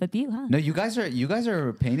good when it's with you, huh? No, you guys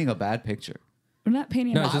are painting a bad picture. We're not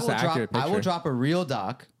painting. No, a it's just an accurate I will picture. drop a real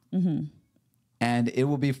doc, and it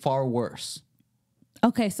will be far worse.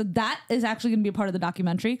 Okay, so that is actually going to be a part of the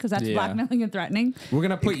documentary because that's Yeah. blackmailing and threatening. We're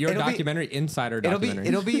gonna put your It'll be- documentary inside our documentary.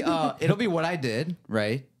 It'll be what I did,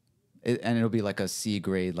 right? And it'll be like a C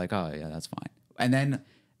grade, like, oh yeah, that's fine. And then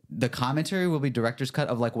the commentary will be director's cut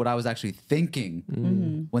of like what I was actually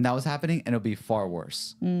thinking when that was happening, and it'll be far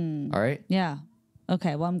worse. All right. Yeah.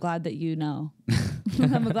 Okay. Well, I'm glad that you know.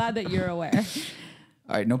 I'm glad that you're aware.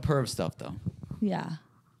 All right. No perv stuff though. Yeah.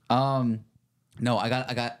 No, I've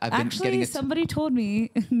been getting Actually, it. somebody told me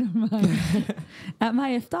never mind, at my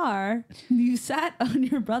iftar, you sat on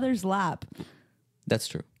your brother's lap, That's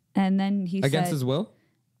true. and then he Against said, his will?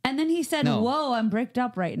 and then he said, No. "Whoa, I'm bricked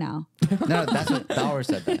up right now." No, that's what Dower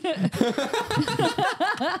said. That.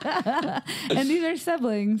 And these are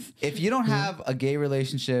siblings. If you don't have a gay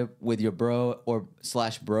relationship with your bro or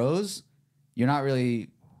 / bros, you're not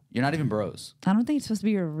even bros. I don't think it's supposed to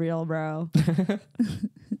be your real bro.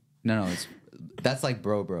 No, that's like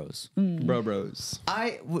bros. Bros.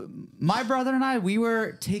 My brother and I, we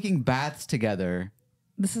were taking baths together,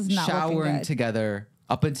 This is not showering looking good. together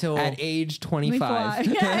up until At age 25.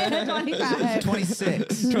 Yeah, 25.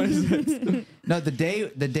 26. 26. No, the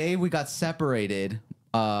day we got separated,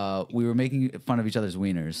 we were making fun of each other's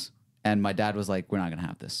wieners, and my dad was like, "We're not gonna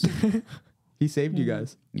have this." He saved you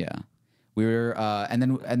guys. Yeah, we were, and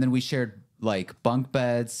then we shared like bunk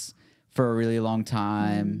beds for a really long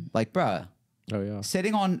time. Like, bruh, Oh yeah.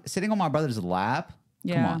 sitting on my brother's lap.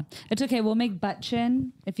 Yeah, Come on. it's okay. We'll make Butt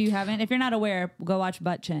Chin. If you're not aware, go watch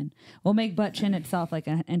Butt Chin. We'll make Butt Chin itself like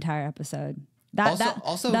an entire episode.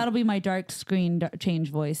 Also, That'll be my dark screen change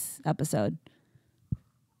voice episode.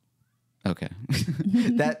 Okay,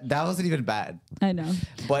 that wasn't even bad. I know,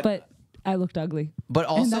 But I looked ugly. But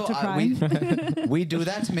also, that's a crime. we do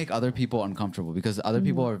that to make other people uncomfortable because other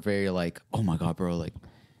people are very like, oh my God, bro, like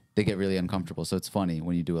they get really uncomfortable. So it's funny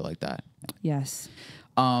when you do it like that. Yes.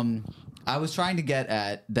 I was trying to get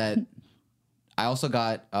at that. I also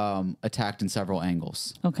got attacked in several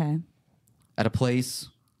angles Okay. at a place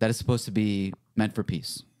that is supposed to be meant for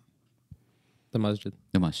peace. The masjid.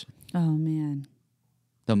 The masjid. Oh man.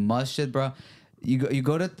 The masjid, bro. You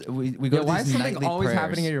go to we go to Why these is something nightly always prayers.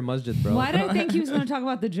 happening at your masjid, bro? Why did I think he was going to talk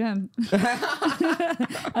about the gym?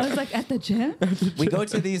 I was like, at the gym? We go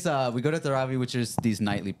to these we go to Tarawih, which is these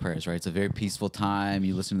nightly prayers, right? It's a very peaceful time.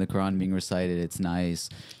 You listen to the Quran being recited. It's nice.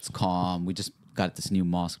 It's calm. We just got this new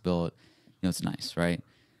mosque built. You know, it's nice, right?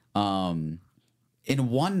 In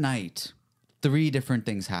one night, 3 different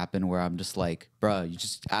things happen where I'm just like, bruh, you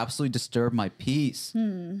just absolutely disturbed my peace,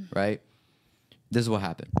 right? This is what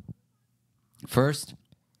happened. First,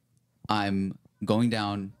 I'm going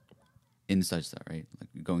down in sajda, right?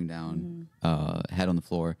 Like going down, head on the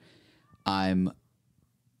floor. I'm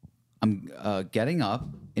getting up.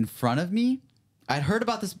 In front of me, I'd heard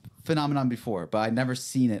about this phenomenon before, but I'd never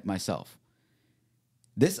seen it myself.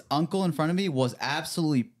 This uncle in front of me was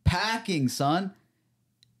absolutely packing, son.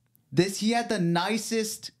 He had the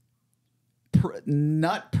nicest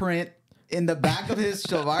nut print in the back of his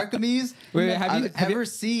shalwar kameez I've ever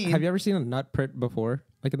seen. Have you ever seen a nut print before,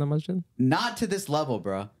 like in the masjid? Not to this level,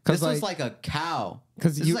 bro. This was like a cow.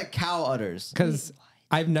 'cause This is you- like cow udders. Because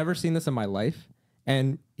I've never seen this in my life,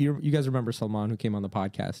 and you guys remember Salman, who came on the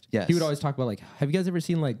podcast? Yes. He would always talk about like, have you guys ever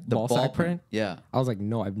seen like The ball sack print? Yeah. I was like,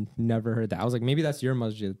 no, I've never heard that. I was like, maybe that's your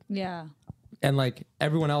masjid. Yeah. And like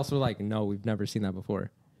everyone else was like, no, we've never seen that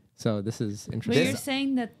before. So this is But interesting. you're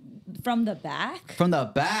saying that from the back? From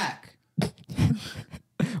the back.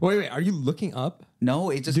 Wait, are you looking up?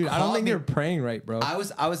 No, it just Dude, I don't caught think me. you're praying right, bro. I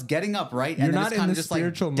was getting up right, You're and then not it's in kind the of just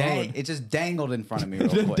spiritual like mode. it just dangled in front of me real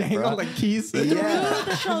The quick, dangle bro. like keys. Through Yeah,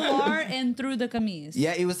 the shalwar and through the kameez.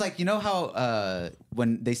 yeah. It was like, you know how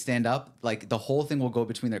when they stand up, like the whole thing will go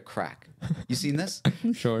between their crack. You seen this?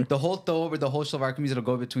 Sure. The whole thobe or the whole shalvar kameez, it'll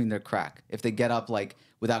go between their crack if they get up like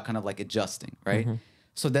without kind of like adjusting, right?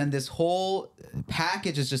 So then this whole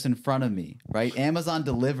package is just in front of me, right? Amazon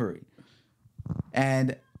delivery,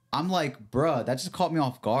 and I'm like, bruh, that just caught me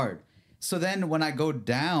off guard. So then when I go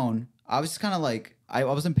down, I was just kind of like, I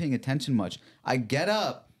wasn't paying attention much. I get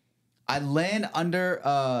up, I land under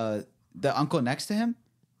the uncle next to him.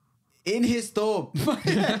 In his thobe,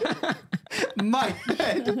 my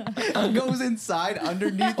head goes inside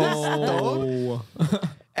underneath his thobe.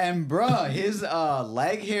 And bruh, his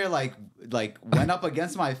leg hair like went up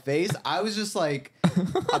against my face. I was just like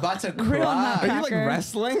about to Real cry. Are you like Cracker.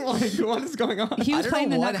 wrestling? Like what is going on? He was I playing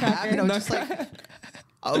don't the know what happened. I nutcracker. was just like,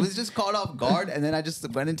 I was just caught off guard, and then I just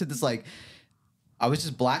went into this like, I was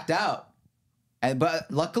just blacked out. But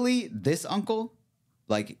luckily, this uncle,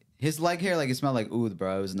 like his leg hair, like it smelled like oud,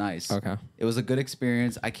 bro. It was nice. Okay. It was a good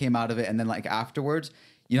experience. I came out of it, and then like afterwards,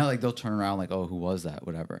 you know, like they'll turn around like, oh, who was that?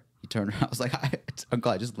 Whatever. He turned around. I was like,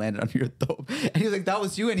 uncle, I just landed under your thobe. And he was like, that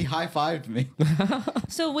was you, and he high-fived me.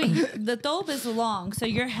 So wait, the thobe is long. So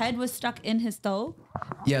your head was stuck in his thobe?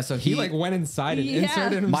 Yeah. So He like went inside and Yeah.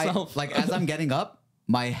 inserted my himself. like as I'm getting up,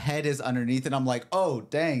 my head is underneath, and I'm like, oh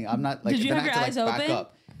dang, I'm not like. Did you then have I have your to eyes like back open?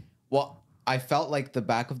 up. Well, I felt like the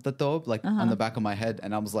back of the thobe, like on the back of my head,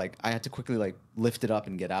 and I was like, I had to quickly like lift it up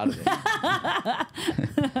and get out of it.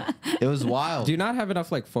 It was wild. Do you not have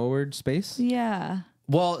enough like forward space? Yeah.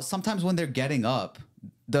 Well, sometimes when they're getting up,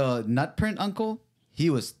 the nut print uncle, he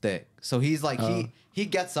was thick, so he's like he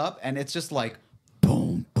gets up, and it's just like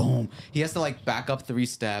boom, boom. He has to like back up 3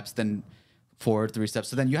 steps, then forward 3 steps.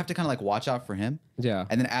 So then you have to kind of like watch out for him. Yeah.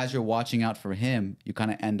 And then as you're watching out for him, you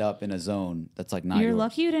kind of end up in a zone that's like not You're yours.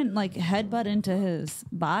 lucky you didn't like headbutt into his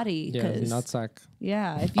body. Yeah, 'Cause- nutsack.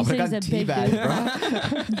 Yeah. If you I say would he's a have big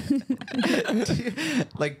teabag, dude.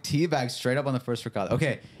 bro. Like teabag straight up on the first record.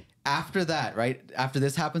 Okay. After that, right? After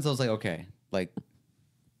this happens, I was like, okay, like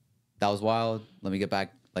that was wild. Let me get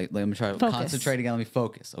back. Like, let me try to Focus. concentrate again. Let me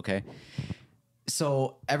focus. Okay.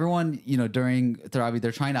 So everyone, you know, during Taraweeh,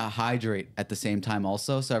 they're trying to hydrate at the same time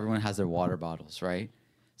also. So everyone has their water bottles, right?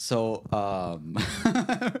 So,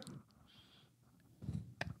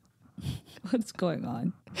 What's going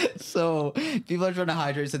on? so people are trying to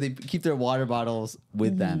hydrate, so they keep their water bottles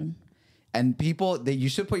with them. And people, you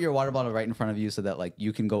should put your water bottle right in front of you so that like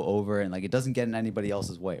you can go over and like it doesn't get in anybody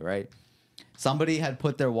else's way, right? Somebody had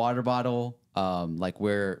put their water bottle like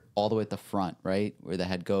where all the way at the front, right, where the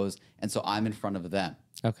head goes, and so I'm in front of them.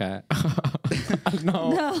 Okay.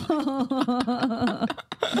 No.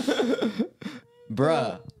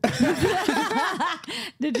 Bruh,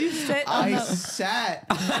 Did you sit on I the... sat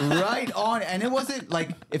right on, and it wasn't like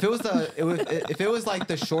if it was like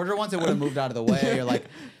the shorter ones, it would have moved out of the way, or like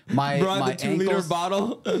my Brought the 2-liter ankles.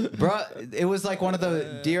 bottle. Bruh, it was like one of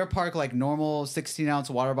the Deer Park like normal 16-ounce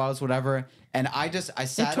water bottles, whatever. And I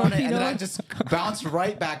sat on it, and then I torpedo? just bounced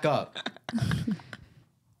right back up.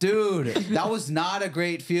 Dude, that was not a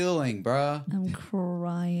great feeling, bruh. I'm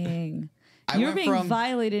crying. I You're went being from-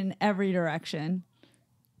 violated in every direction.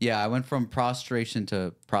 Yeah, I went from prostration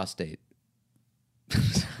to prostate.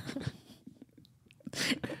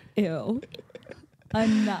 Ew.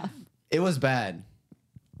 Enough. It was bad.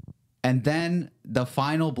 And then the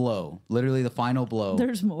final blow, literally the final blow.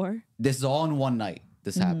 There's more. This is all in one night.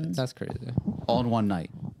 This happens. That's crazy. All in one night.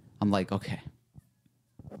 I'm like, okay.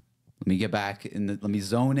 Let me get back let me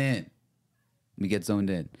zone in. Let me get zoned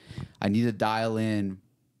in. I need to dial in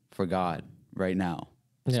for God right now.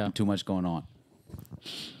 There's Yeah. too much going on.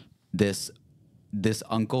 This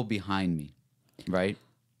uncle behind me, right?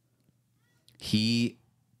 He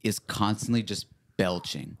is constantly just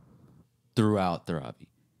belching throughout Taraweeh.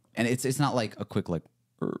 And it's not like a quick like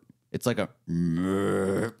it's like a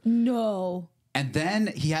No. and then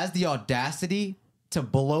he has the audacity to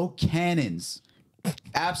blow cannons.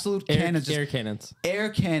 Absolute cannons. just Air cannons. air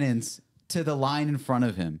cannons to the line in front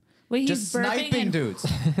of him. Wait, he's just burping sniping and- dudes.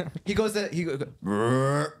 He goes, and you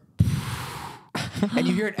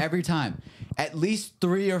hear it every time. At least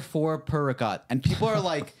 3 or 4 per rakat. And people are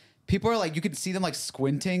like, you can see them like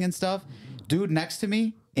squinting and stuff. Dude next to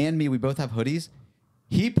me and me, we both have hoodies.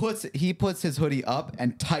 He puts his hoodie up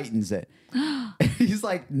and tightens it. He's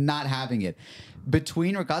like not having it.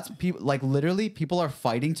 Between regards, people like literally people are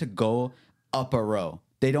fighting to go up a row.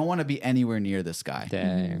 They don't want to be anywhere near this guy.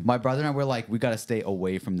 Dang. My brother and I were like, we got to stay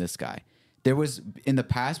away from this guy. There was in the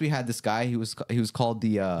past we had this guy. He was called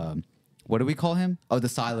the what do we call him? Oh, the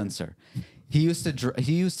silencer. He used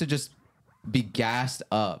to just be gassed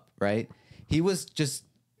up, right? He was just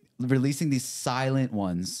releasing these silent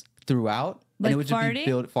ones throughout, Like and it would just farting?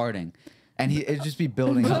 be farting, and it'd just be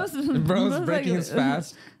building up. Bro's breaking his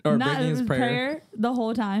fast or breaking his prayer. the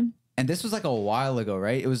whole time. And this was like a while ago,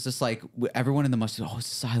 right? It was just like everyone in the masjid, oh, it's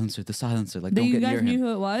the silencer, the silencer. Like, That don't you get near guys knew him.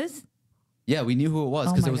 who it was? Yeah, we knew who it was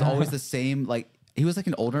Oh because my it was God. always the same. Like, he was like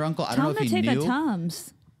an older uncle. I don't Tell know him if to he take a knew.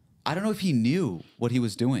 Tums. I don't know if he knew what he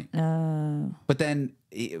was doing. But then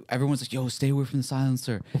everyone's like, yo, stay away from the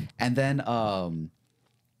silencer. And then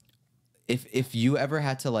if you ever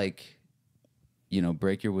had to like,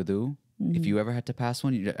 break your wudu, if you ever had to pass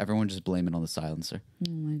one, everyone just blame it on the silencer.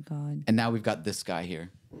 Oh my God. And now we've got this guy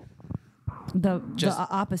here. The Just-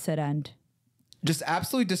 opposite end. Just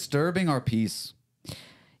absolutely disturbing our peace.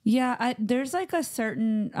 Yeah, there's like a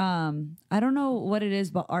certain I don't know what it is,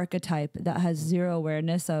 but archetype that has zero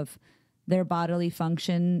awareness of their bodily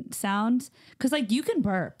function sounds. Because like you can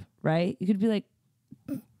burp, right? You could be like,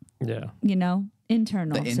 Yeah.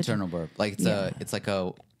 internal. The internal burp. Like it's like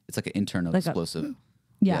an internal Like a- explosive.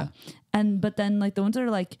 Yeah. But then like the ones that are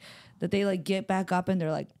like that they like get back up and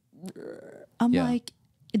they're like, I'm Yeah. like,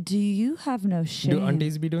 do you have no shame? Do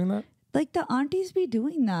aunties be doing that? Like the aunties be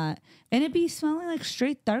doing that, and it be smelling like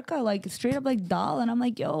straight tarka, like straight up like dal, and I'm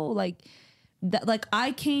like, yo, like that, like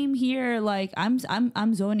I came here, like I'm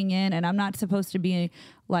zoning in, and I'm not supposed to be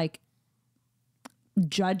like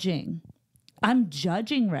judging. I'm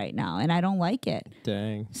judging right now, and I don't like it.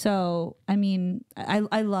 Dang. So I mean, I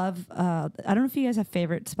love. I don't know if you guys have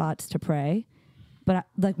favorite spots to pray, but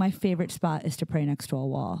like my favorite spot is to pray next to a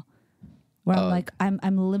wall, where I'm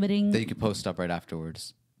limiting. That you could post up right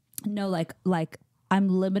afterwards. No, like I'm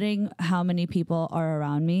limiting how many people are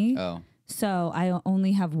around me. Oh. So I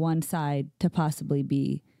only have one side to possibly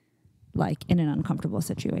be like in an uncomfortable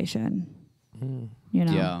situation. You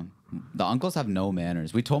know? Yeah. The uncles have no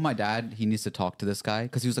manners. We told my dad he needs to talk to this guy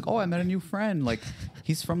because he was like, oh, I met a new friend. Like,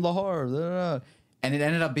 he's from Lahore. Blah, blah, blah. And it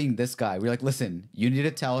ended up being this guy. We were like, listen, you need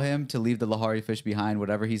to tell him to leave the Lahori fish behind,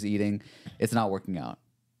 whatever he's eating. It's not working out.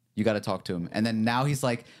 You got to talk to him. And then now he's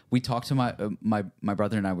like, we talked to my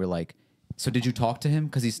brother and I were like, so did you talk to him?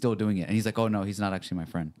 Because he's still doing it. And he's like, oh, no, he's not actually my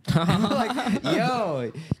friend. I'm like,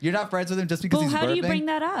 yo, you're not friends with him just because Well, he's how burping? do you bring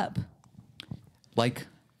that up? Like,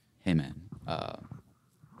 hey, man.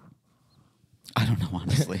 I don't know,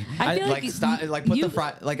 honestly. I feel like, like stop, like put you- the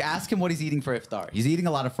fried, like ask him what he's eating for iftar. He's eating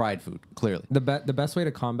a lot of fried food, clearly. The best way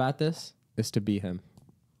to combat this is to be him.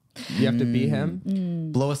 You have to be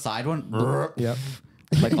him. Blow a side one. Yep.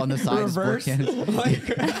 Like on the side. Reverse.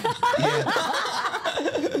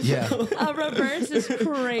 Yeah. A reverse is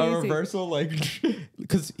crazy. A reversal, like,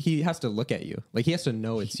 because he has to look at you. Like, he has to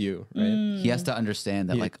know it's you, right? He has to understand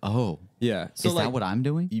that, like, oh, Yeah. So, is like, that what I'm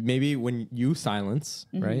doing? maybe when you silence,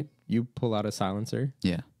 right? You pull out a silencer.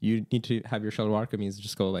 Yeah. You need to have your shalwar means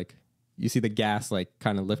just go, like, you see the gas, like,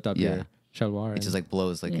 kind of lift up Yeah. your shalwar. It just like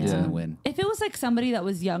blows like it's in the wind. If it was like somebody that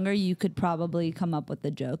was younger, you could probably come up with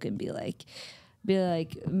a joke and be like,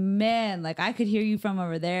 man, like I could hear you from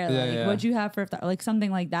over there. Yeah, Like, yeah. what'd you have for iftar? Like something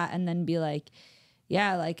like that, and then be like,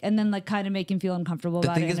 yeah, like, and then like kind of make him feel uncomfortable. The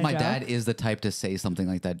about thing it is, in a my joke. dad is the type to say something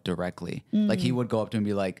like that directly. Like he would go up to him and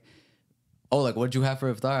be like, oh, like what'd you have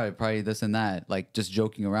for iftar? Probably this and that. Like just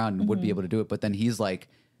joking around and would be able to do it. But then he's like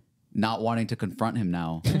not wanting to confront him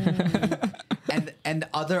now. And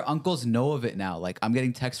other uncles know of it now. Like I'm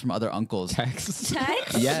getting texts from other uncles. text.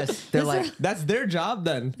 Text? Yes, they're like, That's their job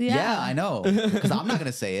then. yeah, I know, because I'm not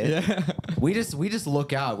gonna say it. We just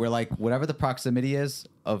look out. We're like, whatever the proximity is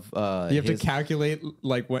of You have to calculate,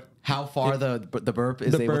 like, what. how far the burp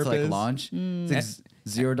is The able burp to like is- launch. It's like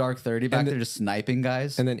 0 dark 30 back there, just sniping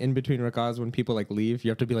guys. And then in between rakahs, when people, like, leave,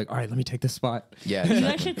 you have to be like, all right, let me take this spot. Yeah, You exactly.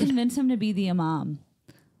 guys should convince him to be the imam.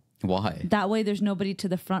 Why? That way, there's nobody to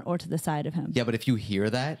the front or to the side of him. Yeah, but if you hear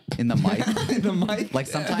that in the mic, The mic. like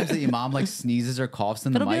sometimes the imam like sneezes or coughs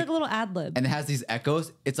in the It'll be mic, like a little ad lib. and it has these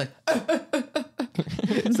echoes. It's like,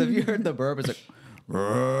 so if you heard the burp, it's like,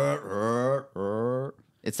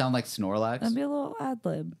 it sounds like Snorlax. That'd be a little ad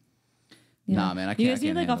lib. Nah, man, I You can't- guys I need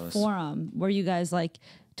can't like a handle this. forum where you guys like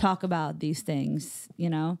talk about these things, you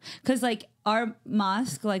know? Because like our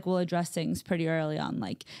mosque like will address things pretty early on.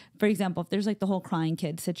 Like for example, if there's like the whole crying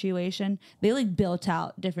kid situation, they like built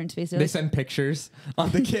out different spaces. They Like, send pictures on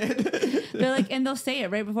the kid. They're like, and they'll say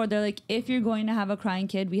it right before. They're like, if you're going to have a crying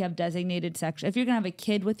kid, we have designated section. If you're going to have a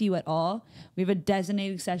kid with you at all, we have a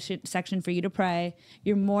designated section for you to pray.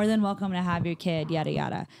 You're more than welcome to have your kid, yada,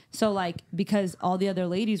 yada. So like, because all the other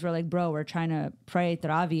ladies were like, bro, we're trying to pray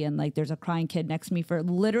Travi and like there's a crying kid next to me for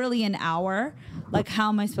literally an hour. Like, how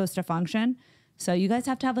am I supposed to function? So you guys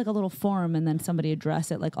have to have like a little forum and then somebody address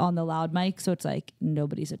it like on the loud mic. So it's like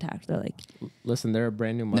nobody's attacked. They're like, Listen, they're a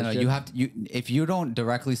brand new masjid. No, you have to. If you don't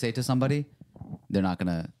directly say to somebody, they're not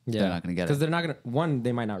gonna. They're not gonna get it. Because they're not gonna. One,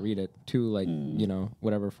 they might not read it. Two, like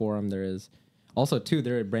whatever forum there is. Also, two,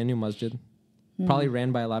 they're a brand new masjid. Probably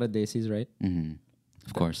ran by a lot of desis, right?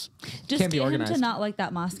 Of course, just Can't be get him organized. to not like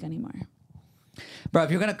that mosque anymore. bro. If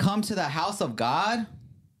you're gonna come to the house of God,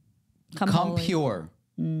 come holy. pure,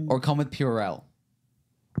 or come with Purell.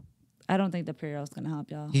 I don't think the Purell is going to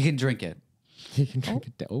help y'all. He can drink it. You can drink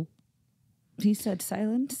it. Oh. He said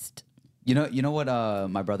silenced. You know what?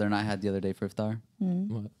 My brother and I had the other day for iftar.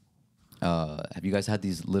 What? Have you guys had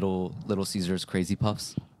these little Caesars crazy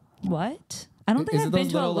puffs? What? I don't think Is it I've been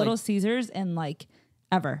those to a little, Little like- Caesars in like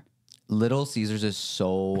ever. Little Caesars is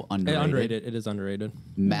so underrated. Underrated. It is underrated.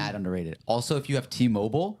 Mad underrated. Also, if you have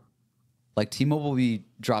T-Mobile, like T-Mobile will be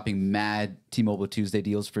dropping mad T-Mobile Tuesday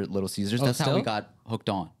deals for Little Caesars. Oh, That's how still? we got hooked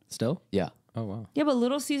on. Still? Yeah. Oh wow. Yeah, but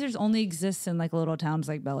Little Caesars only exists in like little towns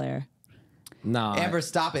like Bel Air. Nah. Amber,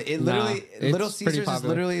 stop it. It Nah, literally, it's Little pretty Caesars is popular.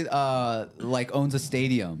 literally like owns a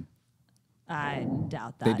stadium. I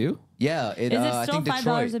doubt that. They do? Yeah. It, Is it I still think $5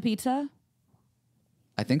 Detroit. a pizza?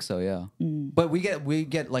 I think so, yeah. But we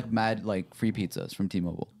get like mad like free pizzas from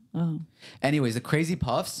T-Mobile. Oh. Anyways, the Crazy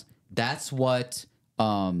Puffs, that's what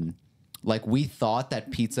like we thought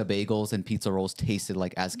that pizza bagels and pizza rolls tasted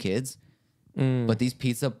like as kids. But these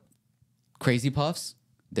pizza Crazy Puffs,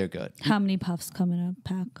 they're good. How many puffs come in a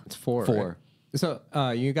pack? It's four. Four. Right?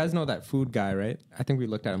 So you guys know that food guy, right? I think we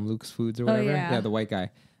looked at him, Luke's Foods or whatever. yeah. The white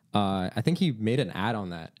guy. I think he made an ad on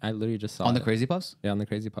that. I literally just saw On the it. Crazy Puffs? Yeah, on the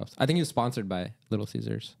Crazy Puffs. I think he was sponsored by Little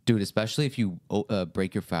Caesars. Dude, especially if you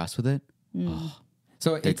break your fast with it.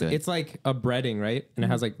 So good. it's like a breading, right? And it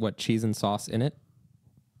has like what, cheese and sauce in it.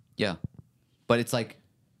 Yeah. But it's like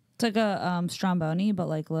It's like a stromboni, but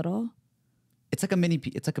like little. it's like a mini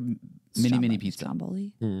pizza.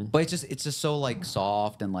 Stromboli. But it's just so like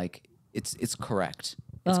soft and like it's correct.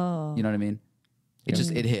 It's, Oh. You know what I mean?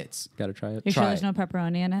 It hits. Gotta try it. You're sure Try there's it. no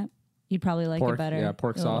pepperoni in it? You'd probably like Pork, it better. yeah,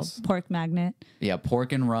 pork A little sauce. Pork magnet. Yeah,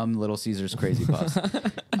 pork and rum, Little Caesars Crazy Puffs.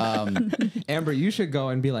 Amber, you should go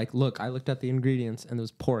and be like, look, I looked at the ingredients and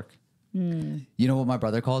there's pork. You know what my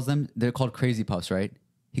brother calls them? They're called Crazy Puffs, right?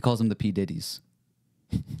 He calls them the P Diddies,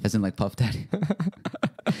 as in like Puff Daddy.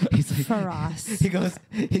 He's like, For us. he goes,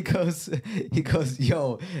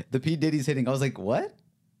 yo, the P Diddy's hitting. I was like, what?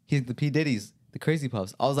 He's the P Diddy's, the Crazy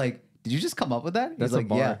Puffs. I was like, did you just come up with that? That's He's a like,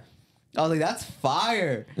 bar. yeah. I was like, that's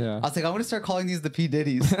fire. Yeah. I was like, I'm gonna start calling these the P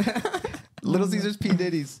Diddy's. Little Caesars P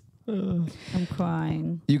Diddy's. I'm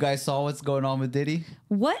crying. You guys saw what's going on with Diddy?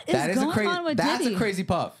 What is going on with That's Diddy? a crazy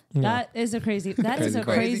puff. That is a crazy. That is a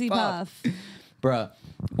crazy puff. Bruh,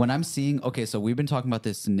 when I'm seeing, okay, so we've been talking about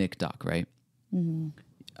this Nick doc, right?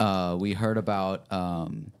 We heard about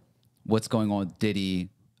what's going on with Diddy,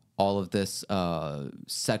 all of this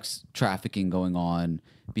sex trafficking going on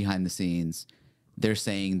behind the scenes. They're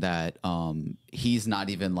saying that he's not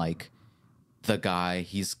even like the guy.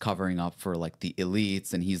 He's covering up for like the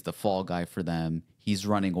elites and he's the fall guy for them. He's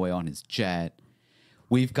running away on his jet.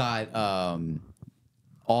 We've got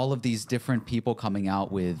all of these different people coming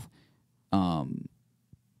out with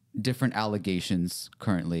different allegations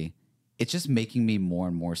currently. It's just making me more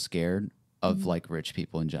and more scared of like rich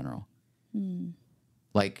people in general.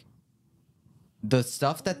 Like the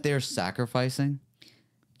stuff that they're sacrificing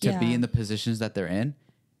to be Yeah. in the positions that they're in.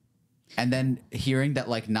 And then hearing that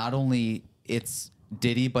like not only it's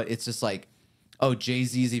Diddy, but it's just like, oh,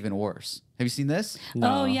 Jay-Z's even worse. Have you seen this?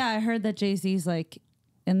 Oh yeah, I heard that Jay-Z's like,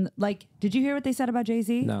 did you hear what they said about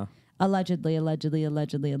Jay-Z? No. Allegedly.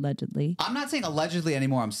 I'm not saying allegedly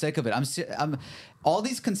anymore. I'm sick of it. I'm all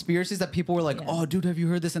these conspiracies that people were like, "Oh, dude, have you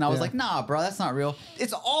heard this?" And I was like, "Nah, bro, that's not real.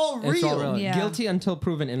 It's all real." It's all real. Yeah. Guilty until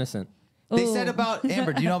proven innocent. They Ooh. said about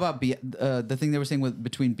Amber. Do you know about the thing they were saying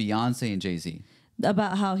between Beyonce and Jay-Z?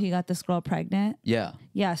 About how he got this girl pregnant. Yeah.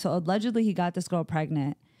 Yeah, so allegedly he got this girl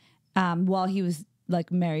pregnant while he was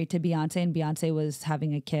like married to Beyonce, and Beyonce was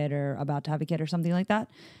having a kid or about to have a kid or something like that.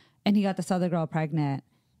 And he got this other girl pregnant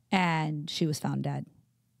and she was found dead.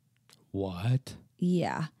 What?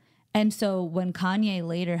 Yeah. And so when Kanye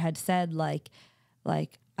later had said like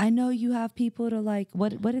I know you have people to like what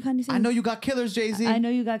did Kanye say? I know you got killers, Jay-Z. I know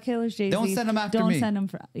you got killers, Jay-Z. Don't send 'em after Don't me. send them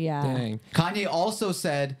for yeah. Dang. Kanye also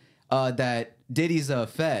said that Diddy's a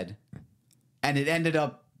Fed. and it ended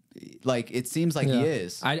up like it seems like he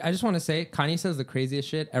is. I just want to say Kanye says the craziest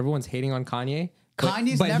shit. Everyone's hating on Kanye.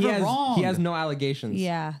 Kanye's never wrong. He has no allegations.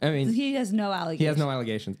 Yeah. I mean, he has no allegations. he has no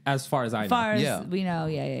allegations as far as I know. As far as Yeah. we know,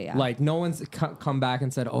 yeah. Like no one's come back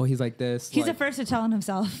and said, "Oh, he's like this." He's like, the first to tell on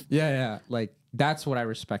himself. Yeah. Like that's what I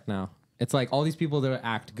respect now. It's like all these people that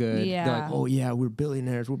act good. Yeah. They're like, "Oh yeah, we're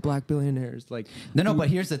billionaires. We're black billionaires." Like No, but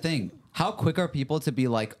here's the thing. How quick are people to be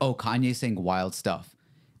like, oh, Kanye's saying wild stuff?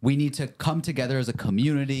 We need to come together as a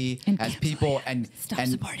community, And as cancel people, him. and Stop and,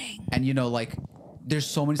 supporting. And you know, like, there's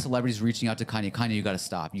so many celebrities reaching out to Kanye. Kanye, you gotta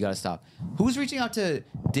stop. You gotta stop. Who's reaching out to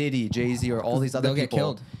Diddy, Jay-Z, or all these other they'll get people?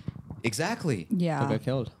 killed. Exactly. Yeah. They'll get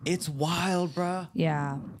killed. It's wild, bruh.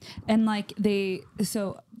 Yeah. And like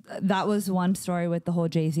that was one story with the whole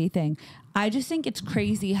Jay-Z thing. I just think it's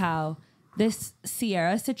crazy how this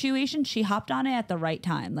Sierra situation, she hopped on it at the right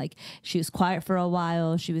time. Like she was quiet for a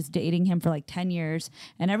while. She was dating him for like 10 years.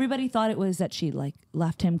 And everybody thought it was that she like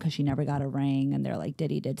left him because she never got a ring. And they're like,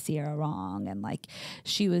 Diddy did Sierra wrong. And like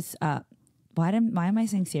she was, why am I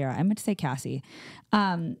saying Sierra? I meant to say Cassie.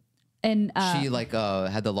 She like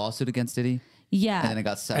had the lawsuit against Diddy. Yeah. And then it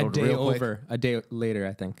got A settled day real quick. over, a day later,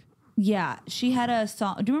 I think. Yeah, she had a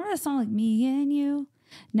song. Do you remember that song like "Me and You"?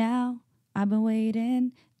 Now I've been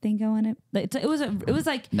waiting. Think I want to. It was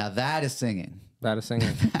like Now that is singing. That is singing.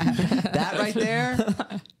 That right there.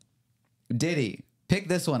 Diddy, pick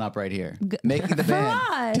this one up right here. Making the for band.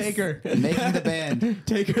 us. Take her. Making the band.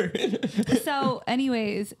 Take her. So,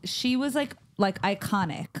 anyways, she was like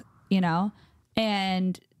iconic, you know,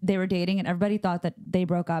 and they were dating, and everybody thought that they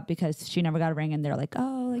broke up because she never got a ring, and they're like,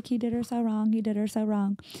 oh, like he did her so wrong. He did her so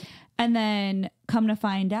wrong. And then come to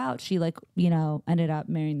find out, she like, you know, ended up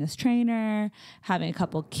marrying this trainer, having a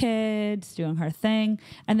couple kids, doing her thing.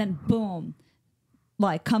 And then boom,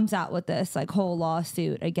 like comes out with this like whole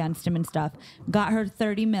lawsuit against him and stuff. Got her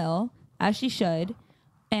 30 mil, as she should,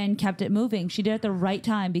 and kept it moving. She did it at the right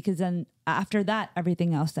time because then after that,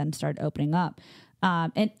 everything else then started opening up.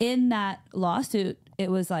 And in that lawsuit, it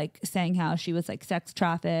was like saying how she was like sex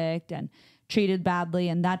trafficked and treated badly.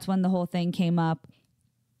 And that's when the whole thing came up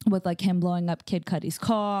with like him blowing up Kid Cudi's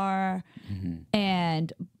car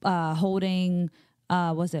and holding,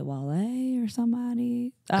 was it Wale or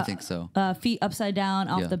somebody? I think so. Feet upside down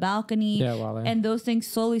off Yeah. the balcony. Yeah, Wale. And those things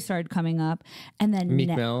slowly started coming up. And then Meek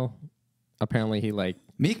Mill, apparently he like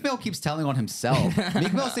Meek Mill keeps telling on himself.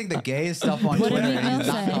 Meek Mill's saying the gayest stuff on What did Twitter Meek and he's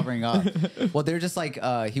Mill not say? covering up. Well, they're just like,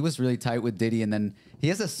 he was really tight with Diddy, and then he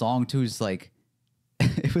has a song too, just like,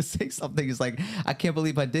 it was saying something, he's like, I can't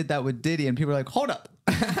believe I did that with Diddy, and people are like, hold up.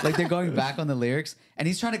 Like they're going back on the lyrics, and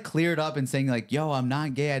he's trying to clear it up and saying like, yo, I'm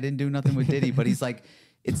not gay, I didn't do nothing with Diddy, but he's like,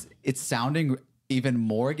 it's sounding even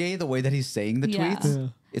more gay the way that he's saying the Yeah. tweets. Yeah.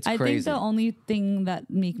 It's I crazy. think the only thing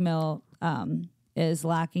that Meek Mill is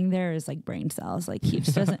lacking there is like brain cells. Like he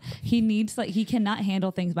just doesn't. He needs like he cannot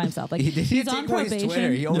handle things by himself. Like he he's didn't on take away his Twitter.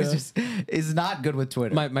 probation. He always just is not good with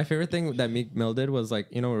Twitter. my favorite thing that Meek Mill did was like,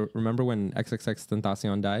 you know, remember when XXX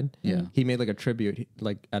Tentacion died? Yeah. He made like a tribute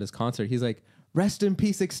like at his concert. He's like, rest in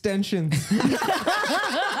peace extensions.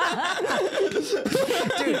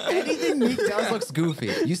 Dude, anything Meek does looks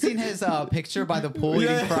goofy. You seen his picture by the pool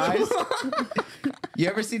eating fries? You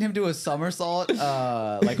ever seen him do a somersault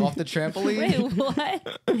like off the trampoline? Wait,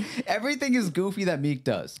 what? Everything is goofy that Meek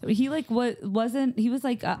does. He like wasn't. He was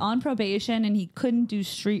like on probation and he couldn't do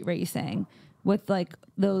street racing with like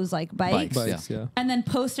those like bikes. Bikes, yeah. And then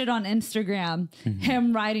posted on Instagram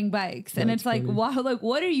him riding bikes, and it's like, wow, like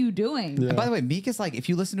what are you doing? And by the way, Meek is like, if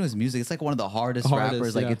you listen to his music, it's like one of the hardest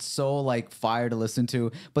rappers. Like yeah. it's so like fire to listen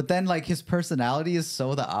to. But then like his personality is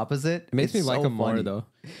so the opposite. It makes It's me like so him more funny. though.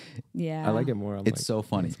 Yeah, I like it more. I'm It's like, so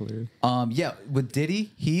funny. that's hilarious. Yeah, with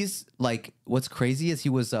Diddy, he's like, what's crazy is he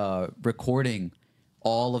was recording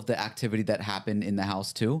all of the activity that happened in the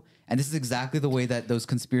house too. And this is exactly the way that those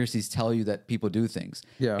conspiracies tell you that people do things.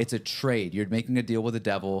 Yeah. It's a trade. You're making a deal with the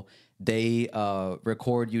devil. They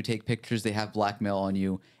record you, take pictures, they have blackmail on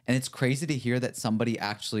you. And it's crazy to hear that somebody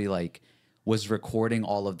actually like was recording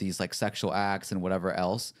all of these like sexual acts and whatever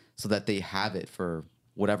else so that they have it for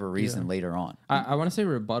whatever reason later on. I want to say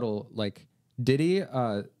rebuttal. Like Diddy,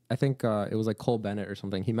 I think it was like Cole Bennett or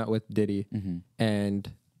something. He met with Diddy, and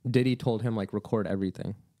Diddy told him like record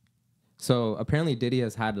everything. So apparently Diddy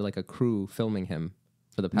has had like a crew filming him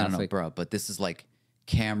for the past No, like bro. But this is like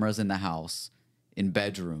cameras in the house, in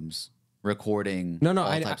bedrooms, recording. no, all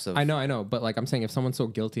I types of. I know, but like I'm saying, if someone's so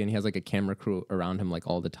guilty and he has like a camera crew around him like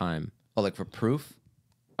all the time, Oh, like for proof?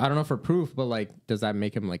 I don't know for proof, but like, does that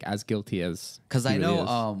make him like as guilty as? Because he I really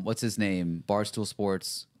know, is? what's his name? Barstool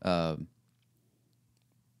Sports, the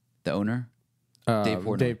owner, Dave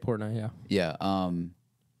Portnoy. Dave Portnoy, yeah. Yeah.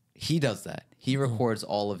 he does that. He records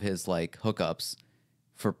all of his like hookups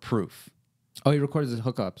for proof. Oh, he records his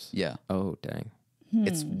hookups. Yeah. Oh, dang.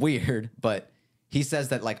 It's weird, but he says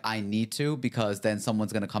that like I need to because then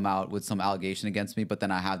someone's gonna come out with some allegation against me, but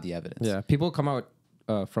then I have the evidence. Yeah, people come out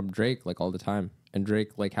from Drake like all the time, and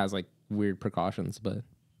Drake like has like weird precautions, but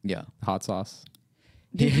Yeah. hot sauce.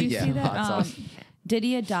 Did you Yeah, see that? hot sauce.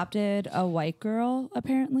 Diddy adopted a white girl,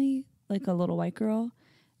 apparently, like a little white girl,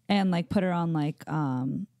 and like put her on like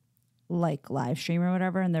live stream or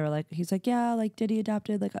whatever. And they were like, he's like, yeah, like Diddy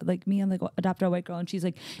adopted like me and like adopted a white girl, and she's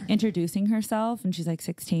like introducing herself, and she's like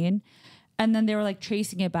 16, and then they were like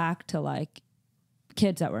tracing it back to like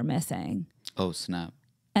kids that were missing. Oh snap.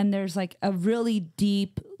 And there's like a really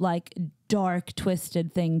deep, like dark,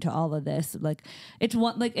 twisted thing to all of this. Like it's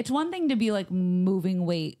one thing to be like moving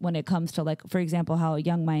weight when it comes to like, for example, how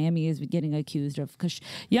Young Miami is getting accused of, because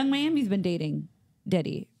Young Miami's been dating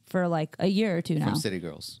Diddy for like a year or two now. From City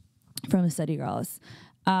Girls. From City Girls.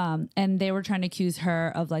 And they were trying to accuse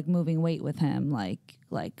her of like moving weight with him, like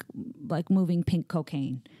moving pink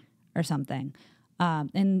cocaine or something.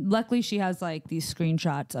 And luckily she has like these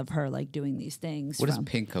screenshots of her like doing these things. What is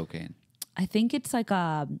pink cocaine? I think it's like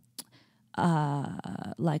a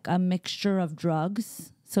mixture of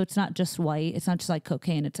drugs. So it's not just white. It's not just like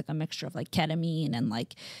cocaine. It's like a mixture of like ketamine and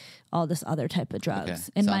like all this other type of drugs.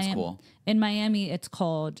 Okay. Sounds cool. In Miami, it's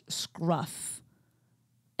called scruff.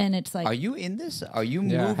 And it's like, Are you in this? Are you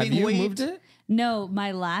Yeah, moving have you weight? moved it? no,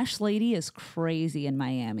 my lash lady is crazy in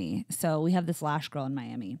Miami. So we have this lash girl in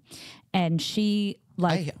Miami, and she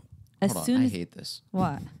like as Hold on, soon I as hate this.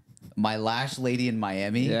 what? My lash lady in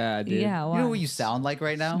Miami. Yeah, dude. Yeah, You why? know what you sound like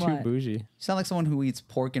right now? Too What? bougie. You sound like someone who eats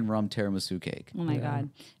pork and rum tiramisu cake. Oh my God.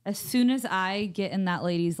 As soon as I get in that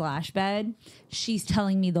lady's lash bed, she's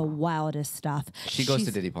telling me the wildest stuff. She goes to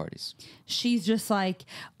She's- Diddy parties. She's just like,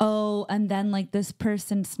 oh, and then like this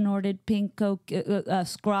person snorted pink coke,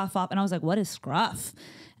 scruff up. And I was like, what is scruff?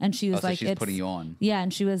 And she was Oh, so like, she's it's putting you on. Yeah.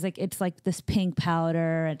 And she was like, it's like this pink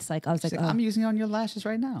powder. It's like, I was She's like, like, oh. I'm using it on your lashes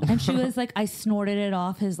right now. And she was like, I snorted it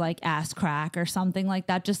off his like ass crack or something like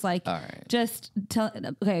that. Just like, All right. just tell.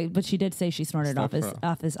 Okay, but she did say she snorted off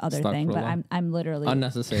his other thing. But I'm literally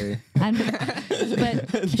Unnecessary.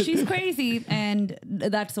 but she's crazy, and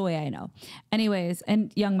that's the way I know. Anyways,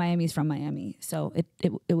 and Young Miami's from Miami, so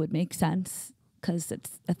it would make sense because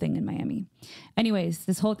it's a thing in Miami. Anyways,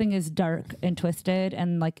 this whole thing is dark and twisted,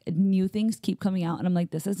 and like new things keep coming out, and I'm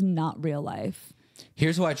like, this is not real life.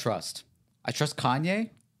 Here's who I trust. I trust Kanye.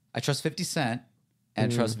 I trust 50 Cent. And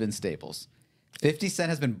trust Vince Staples. 50 Cent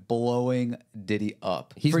has been blowing Diddy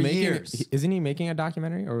up for years. Isn't he making a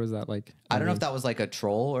documentary, or was that like? I don't know if that was like a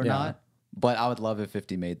troll or Yeah. not, but I would love if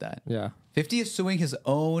 50 made that. Yeah. 50 is suing his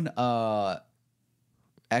own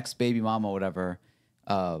ex-baby mama or whatever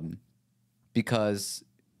because,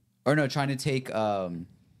 or no, trying to take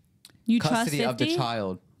You trust custody of the 50?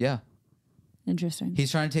 child. Yeah. Interesting.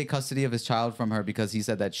 He's trying to take custody of his child from her because he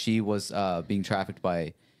said that she was being trafficked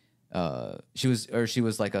by, she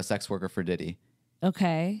was like a sex worker for Diddy.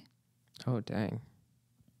 Okay. Oh dang.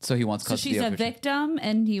 So he wants So custody she's of a her victim,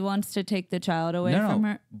 and he wants to take the child away No, from no,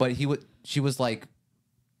 her. but she was like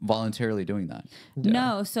voluntarily doing that.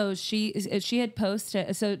 No, so she had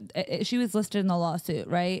posted. So she was listed in the lawsuit,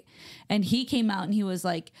 right? And he came out and he was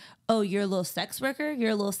like, "Oh, you're a little sex worker.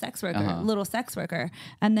 You're a little sex worker, little sex worker."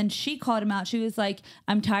 And then she called him out. She was like,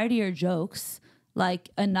 "I'm tired of your jokes. Like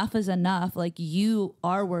enough is enough. Like you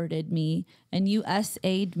R-worded me and you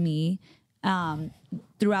SA'd me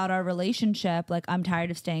throughout our relationship. Like I'm tired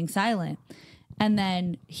of staying silent." And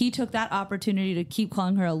then he took that opportunity to keep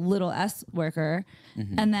calling her a little S worker.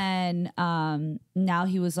 Mm-hmm. And then now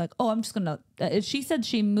he was like, oh, I'm just going to... she said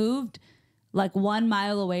she moved like 1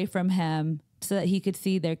 mile away from him so that he could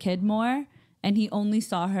see their kid more. And he only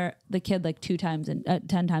saw the kid like 10 times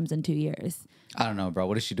in 2 years. I don't know, bro.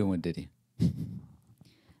 What is she doing with Diddy?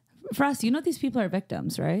 For us, you know these people are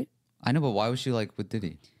victims, right? I know, but why was she like with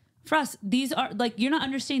Diddy? For us, these are like, you're not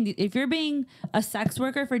understanding. If you're being a sex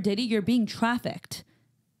worker for Diddy, you're being trafficked.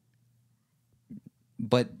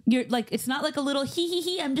 But You're like, it's not like a little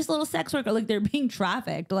he, I'm just a little sex worker. Like they're being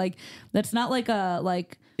trafficked. Like that's not like a,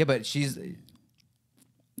 like, yeah, but she's,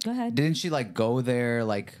 go ahead. didn't she like go there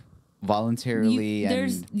like voluntarily?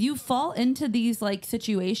 You fall into these like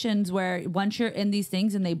situations where once you're in these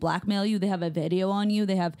things and they blackmail you, they have a video on you,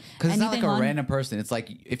 they have because it's not like anything a on. random person. It's like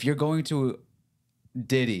if you're going to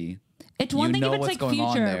Diddy, It's one you thing know if it's what's like going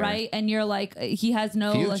on Future, there. right? And you're like, he has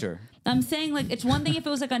no like, Future. I'm saying like it's one thing if it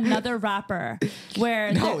was like another rapper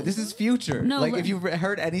where No, this is Future. No, like li- if you've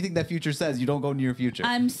heard anything that Future says, you don't go near Future.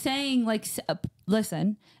 I'm saying like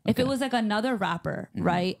listen, if it was like another rapper,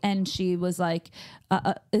 right, and she was like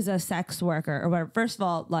is a sex worker or whatever. First of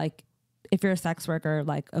all, like if you're a sex worker,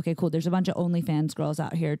 like okay, cool. There's a bunch of OnlyFans girls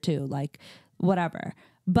out here too, like whatever.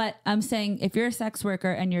 But I'm saying if you're a sex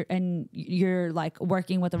worker and you're like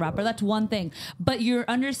working with a rapper, that's one thing. But you're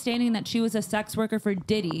understanding that she was a sex worker for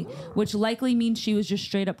Diddy, which likely means she was just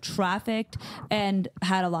straight up trafficked and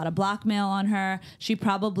had a lot of blackmail on her. She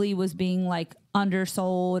probably was being like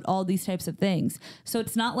undersold, all these types of things. So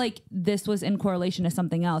it's not like this was in correlation to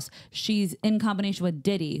something else. She's in combination with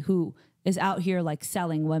Diddy, who is out here like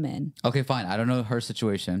selling women. Okay, fine. I don't know her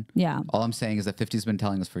situation. Yeah. All I'm saying is that 50's been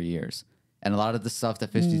telling us for years. And a lot of the stuff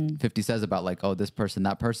that 50 says about like, oh, this person,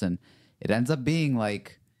 that person, it ends up being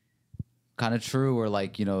like kind of true or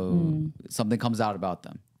like, you know, something comes out about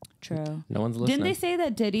them. True. No one's listening. Didn't they say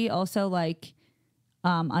that Diddy also like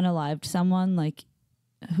unalived someone? Like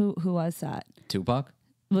who was that? Tupac?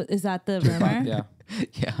 Is that the rumor? Yeah.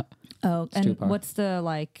 Yeah. Oh, and Tupac. what's the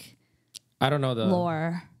like I don't know the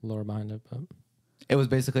lore? behind it, but It was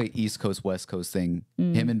basically an East Coast, West Coast thing.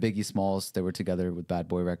 Him and Biggie Smalls, they were together with Bad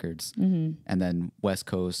Boy Records. And then West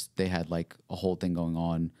Coast, they had like a whole thing going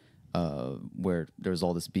on where there was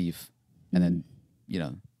all this beef. And then, you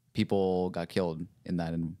know, people got killed in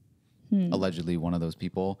that. And allegedly one of those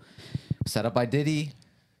people set up by Diddy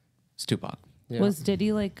is Tupac, yeah. Was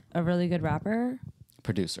Diddy like a really good rapper?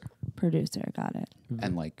 producer. Producer, got it.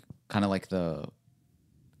 And like kind of like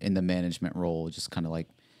in the management role, just kind of like,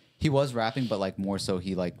 he was rapping, but like more so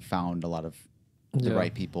he like found a lot of the Yeah.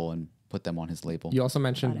 right people and put them on his label. You also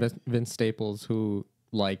mentioned Got Vince Staples, who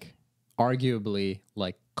like arguably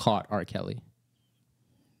like caught R. Kelly.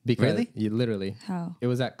 Because Really? You literally. How? It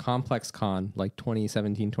was at Complex Con like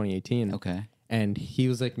 2017, 2018. Okay. And he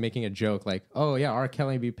was like making a joke like, oh yeah, R.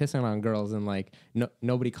 Kelly be pissing on girls and like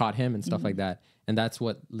nobody caught him and stuff like that. And that's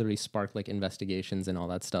what literally sparked like investigations and all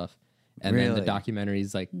that stuff. And then Really? the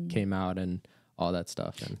documentaries like came out and all that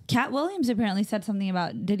stuff. And Cat Williams apparently said something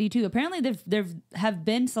about Diddy too. Apparently there have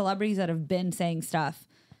been celebrities that have been saying stuff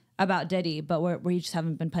about Diddy, but we just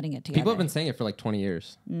haven't been putting it together. people have been saying it for like 20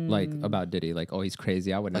 years, like about Diddy, like, oh, he's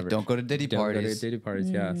crazy. I would Like, never. don't go to Diddy Don't go to parties. Diddy parties,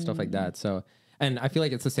 yeah, stuff like that. So, and I feel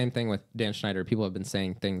like it's the same thing with Dan Schneider. People have been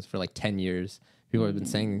saying things for like 10 years. People have been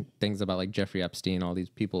saying things about like Jeffrey Epstein, all these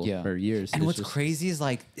people for years. And It's what's just- crazy is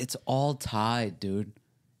like it's all tied, dude.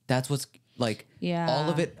 That's what's like. Yeah. All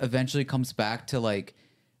of it eventually comes back to like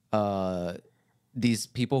these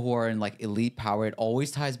people who are in like elite power. It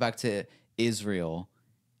always ties back to Israel.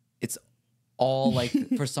 It's all like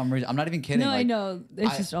for some reason. I'm not even kidding. No, like, I know.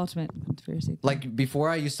 It's I- just ultimate conspiracy. Like before,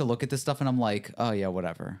 I used to look at this stuff and I'm like, oh yeah,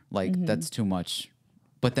 whatever. Like that's too much.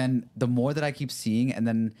 But then the more that I keep seeing, and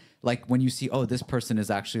then like when you see, oh, this person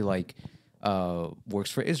is actually like works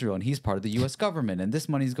for Israel and he's part of the U.S. government and this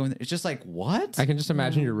money's going. It's just like what? I can just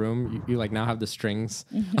imagine your room. You like now have the strings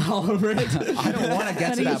all over it. I don't want to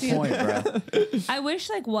get to that point, bro. I wish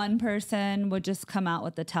like one person would just come out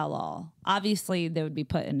with the tell-all. Obviously, they would be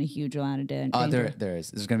put in a huge amount of danger. There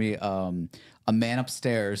is. There's gonna be a man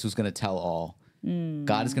upstairs who's gonna tell all.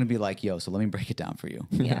 God is gonna be like, yo, so let me break it down for you.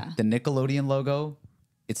 Yeah. The Nickelodeon logo,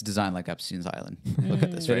 it's designed like Epstein's Island. Look at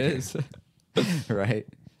this right It here. is. Right.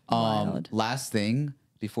 Wild. Last thing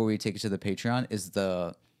before we take it to the Patreon is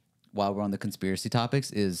while we're on the conspiracy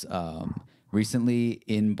topics is recently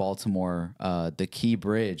in Baltimore, the Key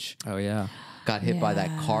Bridge Oh yeah. got hit by that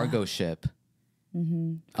Yeah. cargo ship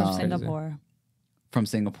From Singapore. from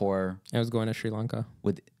Singapore I was going to Sri Lanka.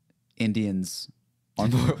 with Indians on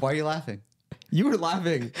board. Why are you laughing? You were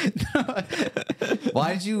laughing.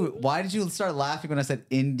 Why did you start laughing when I said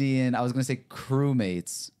Indian? I was gonna say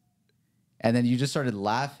crewmates. And then you just started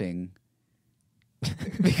laughing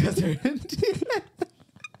because they're Indian.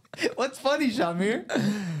 What's funny, Shamir?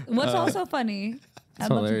 What's also funny? It's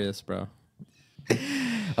hilarious, bro.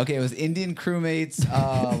 Okay, it was Indian crewmates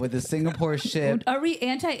with a Singapore ship. Are we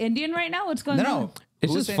anti-Indian right now? What's going on? No,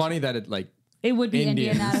 It's Who's just funny that it like It would be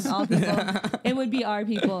Indian out Indians. of all people. It would be our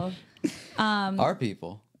people. our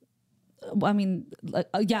people. I mean, like,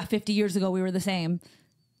 yeah, 50 years ago, we were the same.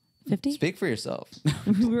 50? Speak for yourself.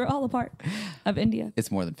 We were all a part of India.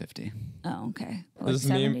 It's more than 50. Oh, okay. Like this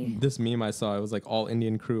 70. meme I saw. It was like all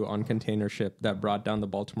Indian crew on container ship that brought down the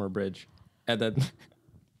Baltimore Bridge, and then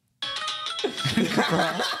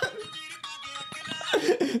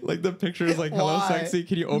like the picture is like, "Hello, Why? sexy.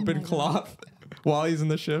 Can you open cloth?" While he's in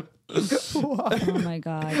the ship. Oh my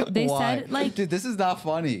God. They Why? said, like, Dude, this is not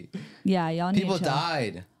funny. yeah, y'all need People to chill.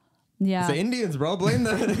 died. Yeah. It's the Indians, bro. Blame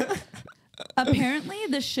them. Apparently,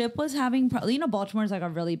 the ship was having. Baltimore is like a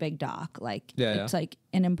really big dock. Like it's like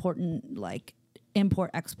an important like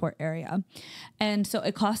import-export area. And so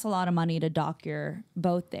it costs a lot of money to dock your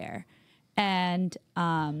boat there. And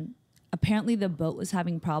apparently the boat was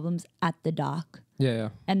having problems at the dock. Yeah.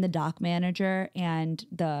 And the dock manager and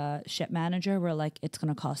the ship manager were like, it's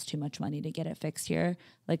going to cost too much money to get it fixed here.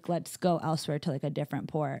 Like, let's go elsewhere to like a different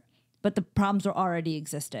port. But the problems were already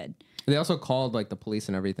existed. They also called like the police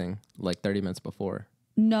and everything like 30 minutes before.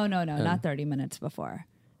 No, not 30 minutes before.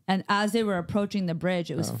 And as they were approaching the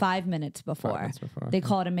bridge, it was 5 minutes before. 5 minutes before. They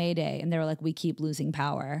called a mayday, and they were like, we keep losing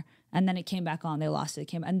power. And then it came back on. They lost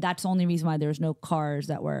it. And that's the only reason why there was no cars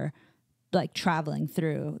that were like traveling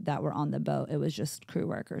through that were on the boat. It was just crew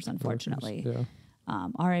workers, unfortunately.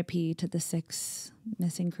 RIP to the 6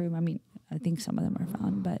 missing crew. I mean, I think some of them are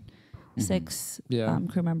found, but 6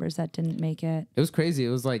 crew members that didn't make it. It was crazy. It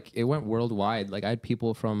was like, it went worldwide. Like I had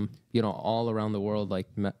people from, all around the world, like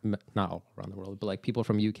not all around the world, but like people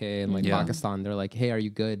from UK and like Pakistan. They're like, hey, are you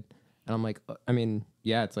good? And I'm like, I mean,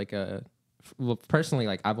 yeah, it's like personally,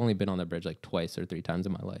 like I've only been on that bridge like twice or 3 times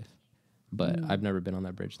in my life, but I've never been on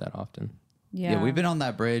that bridge that often. Yeah, we've been on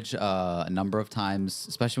that bridge a number of times,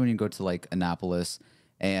 especially when you go to like Annapolis.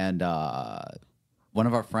 And one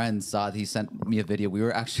of our friends he sent me a video. We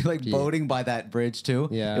were actually like boating by that bridge too.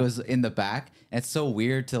 Yeah, it was in the back. And it's so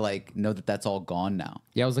weird to like know that that's all gone now.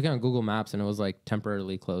 Yeah, I was looking on Google Maps and it was like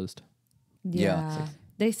temporarily closed. Yeah.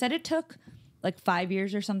 They said it took like 5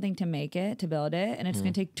 years or something to build it, and it's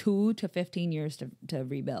gonna take 2 to 15 years to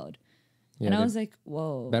rebuild. Yeah, and I was like,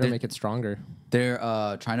 whoa. Better make it stronger. They're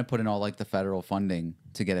trying to put in all like the federal funding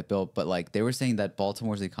to get it built, but like they were saying that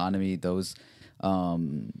Baltimore's economy, those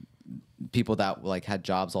people that like had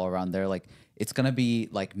jobs all around there, like it's gonna be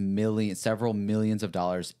like several millions of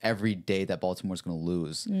dollars every day that Baltimore's gonna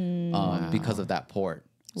lose because of that port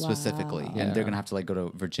specifically. And they're gonna have to like go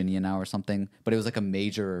to Virginia now or something. But it was like a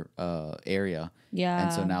major area. Yeah.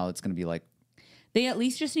 And so now it's gonna be like they at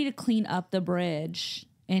least just need to clean up the bridge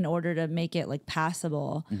in order to make it like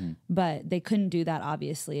passable. But they couldn't do that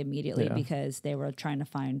obviously immediately because they were trying to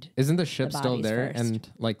find. Isn't the ship still there? First. And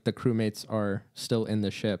like the crewmates are still in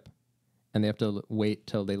the ship and they have to wait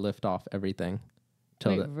till they lift off everything.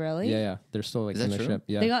 Wait, really? Yeah. They're still like in the ship.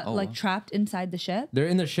 Yeah. They got trapped inside the ship? They're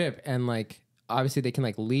in the ship and like obviously they can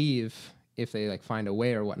like leave if they like find a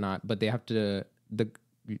way or whatnot, but they have to,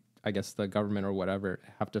 I guess the government or whatever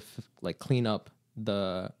have to like clean up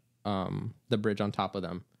the bridge on top of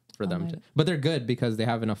them for them to, but they're good because they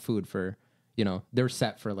have enough food for, they're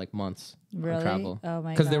set for like months of travel. Oh my God.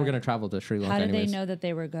 Because they were going to travel to Sri Lanka. How did anyways. they know that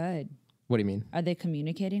they were good? What do you mean? Are they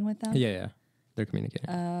communicating with them? Yeah. They're communicating.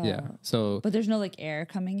 Yeah. So, but there's no like air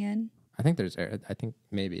coming in. I think there's air. I think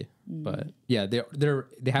maybe, but yeah, they have They're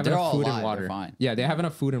enough food alive. and water. They're fine. Yeah, they have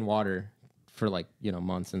enough food and water for like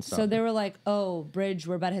months and stuff. So they were like, "Oh, bridge,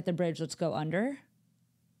 we're about to hit the bridge. Let's go under."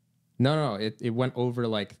 No, it went over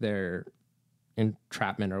like their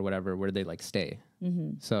entrapment or whatever where they like stay.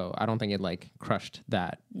 So I don't think it like crushed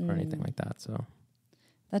that or anything like that. So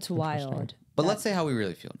that's wild. But let's say how we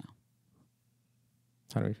really feel now.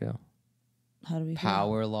 How do we feel? How do we feel?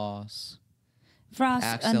 Power loss. Frost,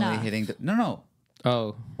 accidentally enough. hitting the no.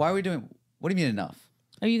 Oh. Why are we doing? What do you mean enough?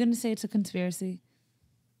 Are you going to say it's a conspiracy?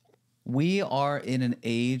 We are in an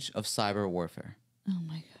age of cyber warfare. Oh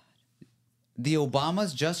my God. The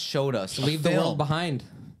Obamas just showed us Leave the world behind.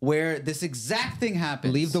 Where this exact thing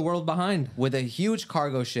happens. Leave the world behind. With a huge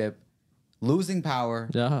cargo ship losing power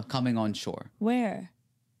coming on shore. Where?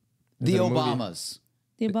 The Obamas.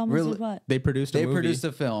 The Obamas did what? They produced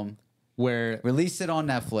a film where released it on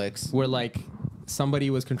Netflix where like somebody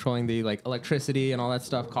was controlling the like electricity and all that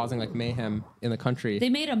stuff, causing like mayhem in the country. They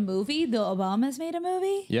made a movie. The Obamas made a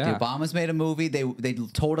movie. Yeah, the Obamas made a movie. They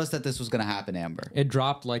told us that this was going to happen, Amber. It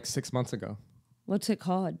dropped like 6 months ago. What's it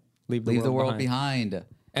called? Leave the world behind.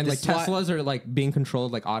 And this like Teslas are like being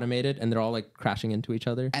controlled, like automated, and they're all like crashing into each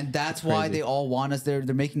other. And that's why they all want us. They're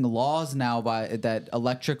making laws now that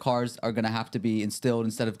electric cars are going to have to be instilled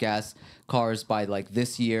instead of gas cars by like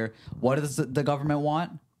this year. What does the government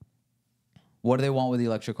want? What do they want with the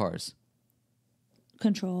electric cars?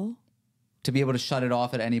 Control. To be able to shut it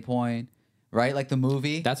off at any point, right? Like the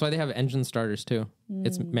movie. That's why they have engine starters too.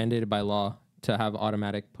 It's mandated by law to have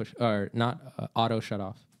automatic push or not auto shut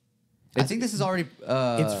off. I think this is already.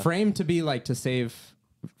 It's framed to be like to save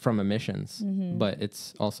from emissions, but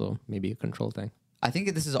it's also maybe a control thing. I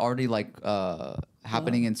think this is already like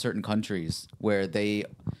happening in certain countries where they,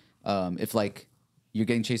 if like you're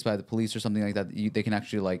getting chased by the police or something like that, they can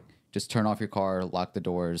actually like just turn off your car, lock the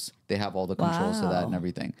doors. They have all the controls to that and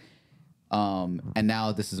everything. And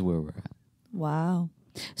now this is where we're at. Wow.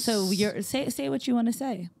 So you're say what you want to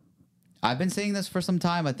say. I've been saying this for some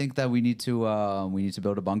time. I think that we need to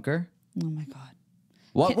build a bunker. Oh my god.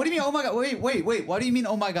 What do you mean? Oh my god! Wait! What do you mean?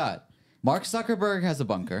 Oh my god! Mark Zuckerberg has a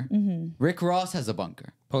bunker. Rick Ross has a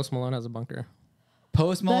bunker. Post Malone has a bunker.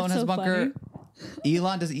 Post Malone That's has so a bunker.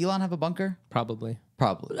 Does Elon have a bunker? Probably.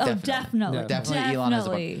 Probably. Oh, definitely. Yeah. Definitely Elon has a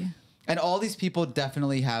bunker. And all these people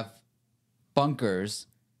definitely have bunkers.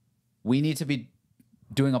 We need to be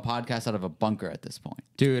doing a podcast out of a bunker at this point.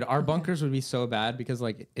 Dude, our bunkers would be so bad because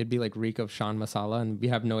like it'd be like reek of Sean Masala and we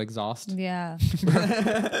have no exhaust. Yeah.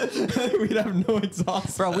 We'd have no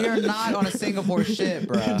exhaust. Bro, we are not on a Singapore ship,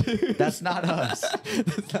 bro. That's not us.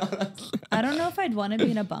 I don't know if I'd want to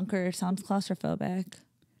be in a bunker. It sounds claustrophobic.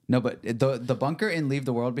 No, but the bunker in Leave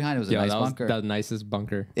the World Behind, it was a nice that was bunker. the nicest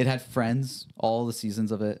bunker. It had Friends, all the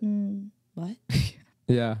seasons of it. What?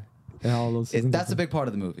 Yeah. Yeah, all those seasons That's of a big part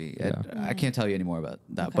of the movie. Yeah. I can't tell you any more about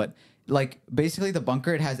that. But like basically the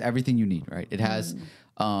bunker, it has everything you need, right? It has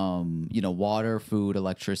water, food,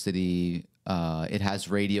 electricity. It has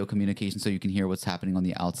radio communication so you can hear what's happening on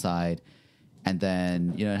the outside. And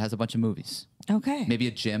then, it has a bunch of movies. Okay. Maybe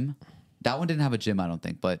a gym. That one didn't have a gym, I don't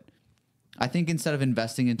think. But I think instead of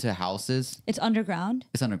investing into houses, It's underground.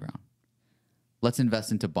 it's underground. Let's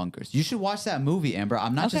invest into bunkers. You should watch that movie, Amber.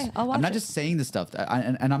 I'm not Okay, I'll watch I'm not it. just saying this stuff.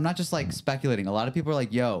 And I'm not just like speculating. A lot of people are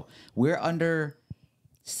like, "Yo, we're under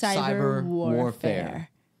Cyber warfare." warfare.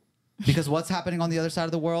 Because what's happening on the other side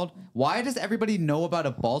of the world? Why does everybody know about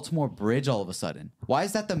a Baltimore bridge all of a sudden? Why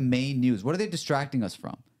is that the main news? What are they distracting us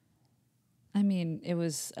from? I mean, it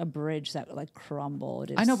was a bridge that like crumbled.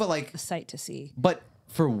 It's I know, but, like- a sight to see. But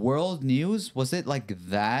for world news, was it like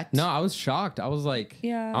that? No, I was shocked. I was like,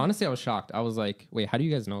 Yeah. honestly, I was shocked. I was like, wait, how do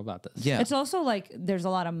you guys know about this? Yeah. It's also like there's a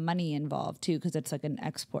lot of money involved too, because it's like an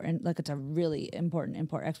export and like it's a really important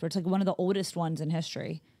import export. It's like one of the oldest ones in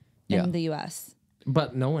history Yeah. in the U.S.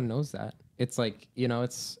 But no one knows that. It's like,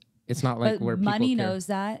 it's not like But where people money care. knows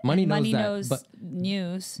that. Money and knows money that, knows but-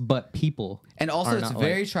 news. But people. And also, are it's not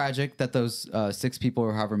very like- tragic that those 6 people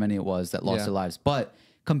or however many it was that lost Yeah. their lives. But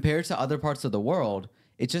compared to other parts of the world,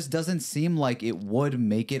 it just doesn't seem like it would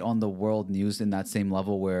make it on the world news in that same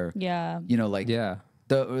level where, Yeah. Yeah.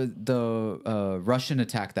 the Russian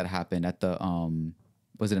attack that happened at the,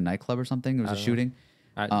 was it a nightclub or something? It was a shooting.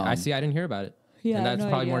 I see. I didn't hear about it. Yeah, and that's no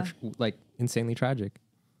probably idea. more like insanely tragic.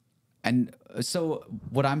 And so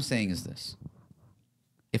what I'm saying is this.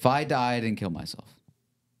 If I died and killed myself,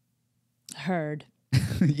 Heard.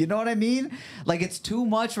 you know what I mean? Like, it's too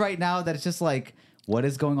much right now that it's just like, what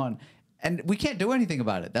is going on? And we can't do anything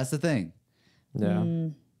about it. That's the thing. Yeah.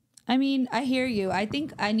 I mean, I hear you. I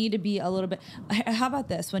think I need to be a little bit. How about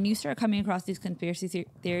this? When you start coming across these conspiracy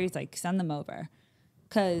theories, like send them over.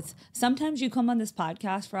 Because sometimes you come on this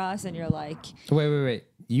podcast for us and you're like, Wait.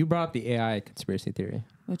 You brought up the AI conspiracy theory.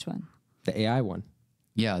 which one? The AI one.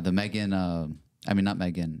 Yeah, the not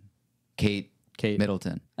Megan, Kate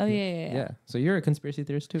Middleton. Oh, yeah. Yeah. So you're a conspiracy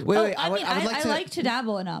theorist too. Wait, I would like to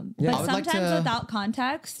dabble in them, Yeah. but I would like sometimes to- without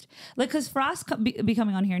context. Like, because Frost be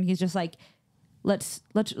coming on here and he's just like, let's.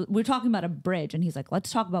 We're talking about a bridge, and he's like,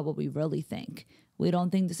 let's talk about what we really think. We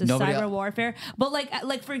don't think this is Nobody cyber el- warfare, but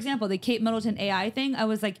like for example, the Kate Middleton AI thing. I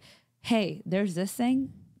was like, hey, there's this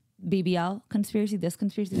thing. BBL conspiracy, this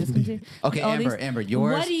conspiracy. Okay, all Amber,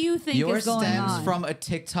 yours. What do you think yours is going stems on? from a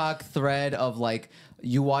TikTok thread of like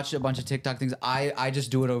you watch a bunch of TikTok things. I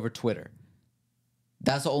just do it over Twitter.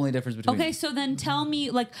 That's the only difference between. Okay, so then tell me,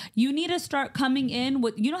 like, you need to start coming in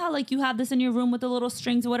with, you know how, like, you have this in your room with the little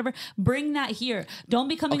strings or whatever? Bring that here. Don't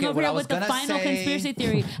be coming Okay, over what I here was with the gonna final say conspiracy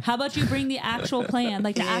theory. How about you bring the actual plan,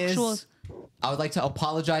 like the actual... I would like to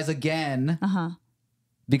apologize again.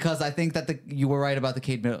 Because I think that you were right about the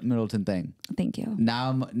Kate Middleton thing. Thank you.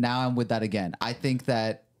 Now I'm with that again. I think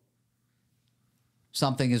that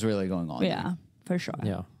something is really going on. Yeah, for sure.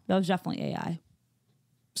 Yeah. That was definitely AI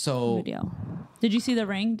So video. Did you see the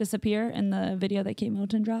ring disappear in the video that Kate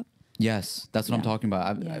Middleton dropped? yes, that's what I'm Yeah. talking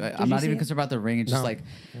about. Yeah. Did I'm you not see even it? concerned about the ring. It's just No. like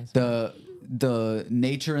the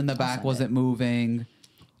nature in the back send wasn't moving.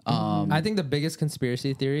 I think the biggest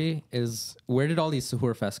conspiracy theory is where did all these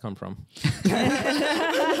Suhoor Fests come from?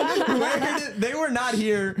 They were not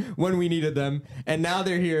here when we needed them, and now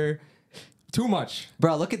they're here too much.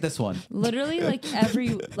 Bro, look at this one. Literally, like, every...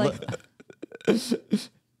 like.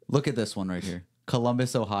 Look at this one right here.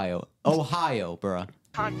 Columbus, Ohio. Ohio, bruh.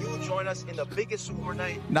 time you'll join us in the biggest suhoor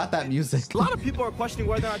night. Not that music. A lot of people are questioning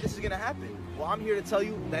whether or not this is going to happen. Well, I'm here to tell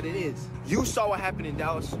you that it is. You saw what happened in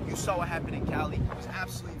Dallas. You saw what happened in Cali. It was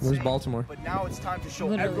absolutely insane. Where's Baltimore? But now it's time to show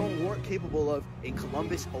Literally. everyone what we're capable of in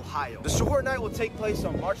Columbus, Ohio. The suhoor night will take place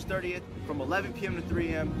on March 30th from 11 p.m. to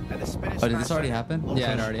 3 a.m. at the Spinach. Oh, did this already happen?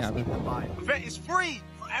 Yeah, it already happened. The event is free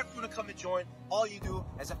for everyone to come and join. All you do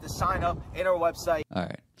is have to sign up in our website. All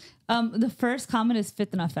right. The first comment is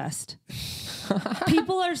Fitna Fest.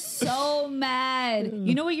 People are so mad.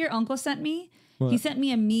 You know what your uncle sent me? He sent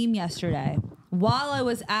me a meme yesterday while I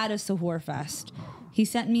was at a Sahur Fest. He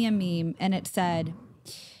sent me a meme and it said,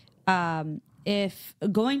 if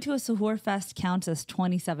going to a Sahur Fest counts as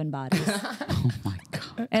 27 bodies. Oh my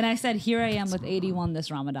God. And I said, here I am with 81 this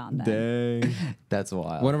Ramadan then. Dang. That's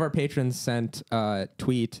wild. One of our patrons sent a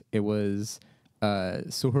tweet. It was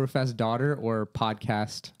Suhoor Fest daughter or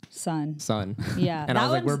podcast Son. son. Yeah. And I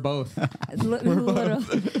was like, one's- we're both.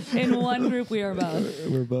 Literally. In one group, we are both.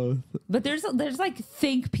 We're both. But there's like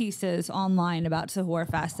think pieces online about Sahur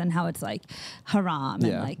Fest and how it's like haram.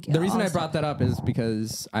 Yeah. And like The reason all I stuff. brought that up is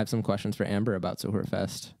because I have some questions for Amber about Suhoor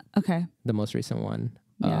Fest, Okay. the most recent one.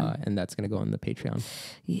 Yeah. And that's going to go on the Patreon.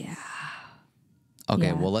 Yeah. Okay,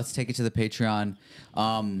 Yeah. well, let's take it to the Patreon.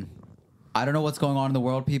 I don't know what's going on in the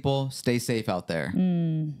world, people. Stay safe out there.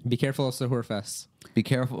 Be careful of Suhoor Fest. Be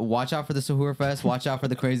careful. Watch out for the Sahur Fest. Watch out for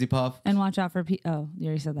the Crazy Puff. And watch out for P. Oh, you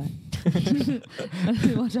already said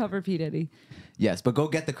that. Watch out for P. Diddy. Yes, but go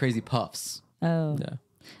get the Crazy Puffs. Oh, Yeah.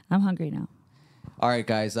 I'm hungry now. All right,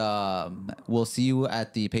 guys. We'll see you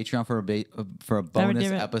at the Patreon for a bonus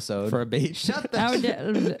do it. episode. For a bait. Shut I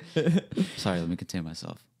the. would Sorry, let me contain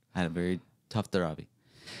myself. I had a very tough Darabi.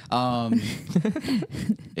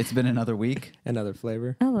 It's been another week. Another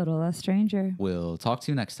flavor. a little less stranger. We'll talk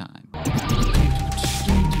to you next time.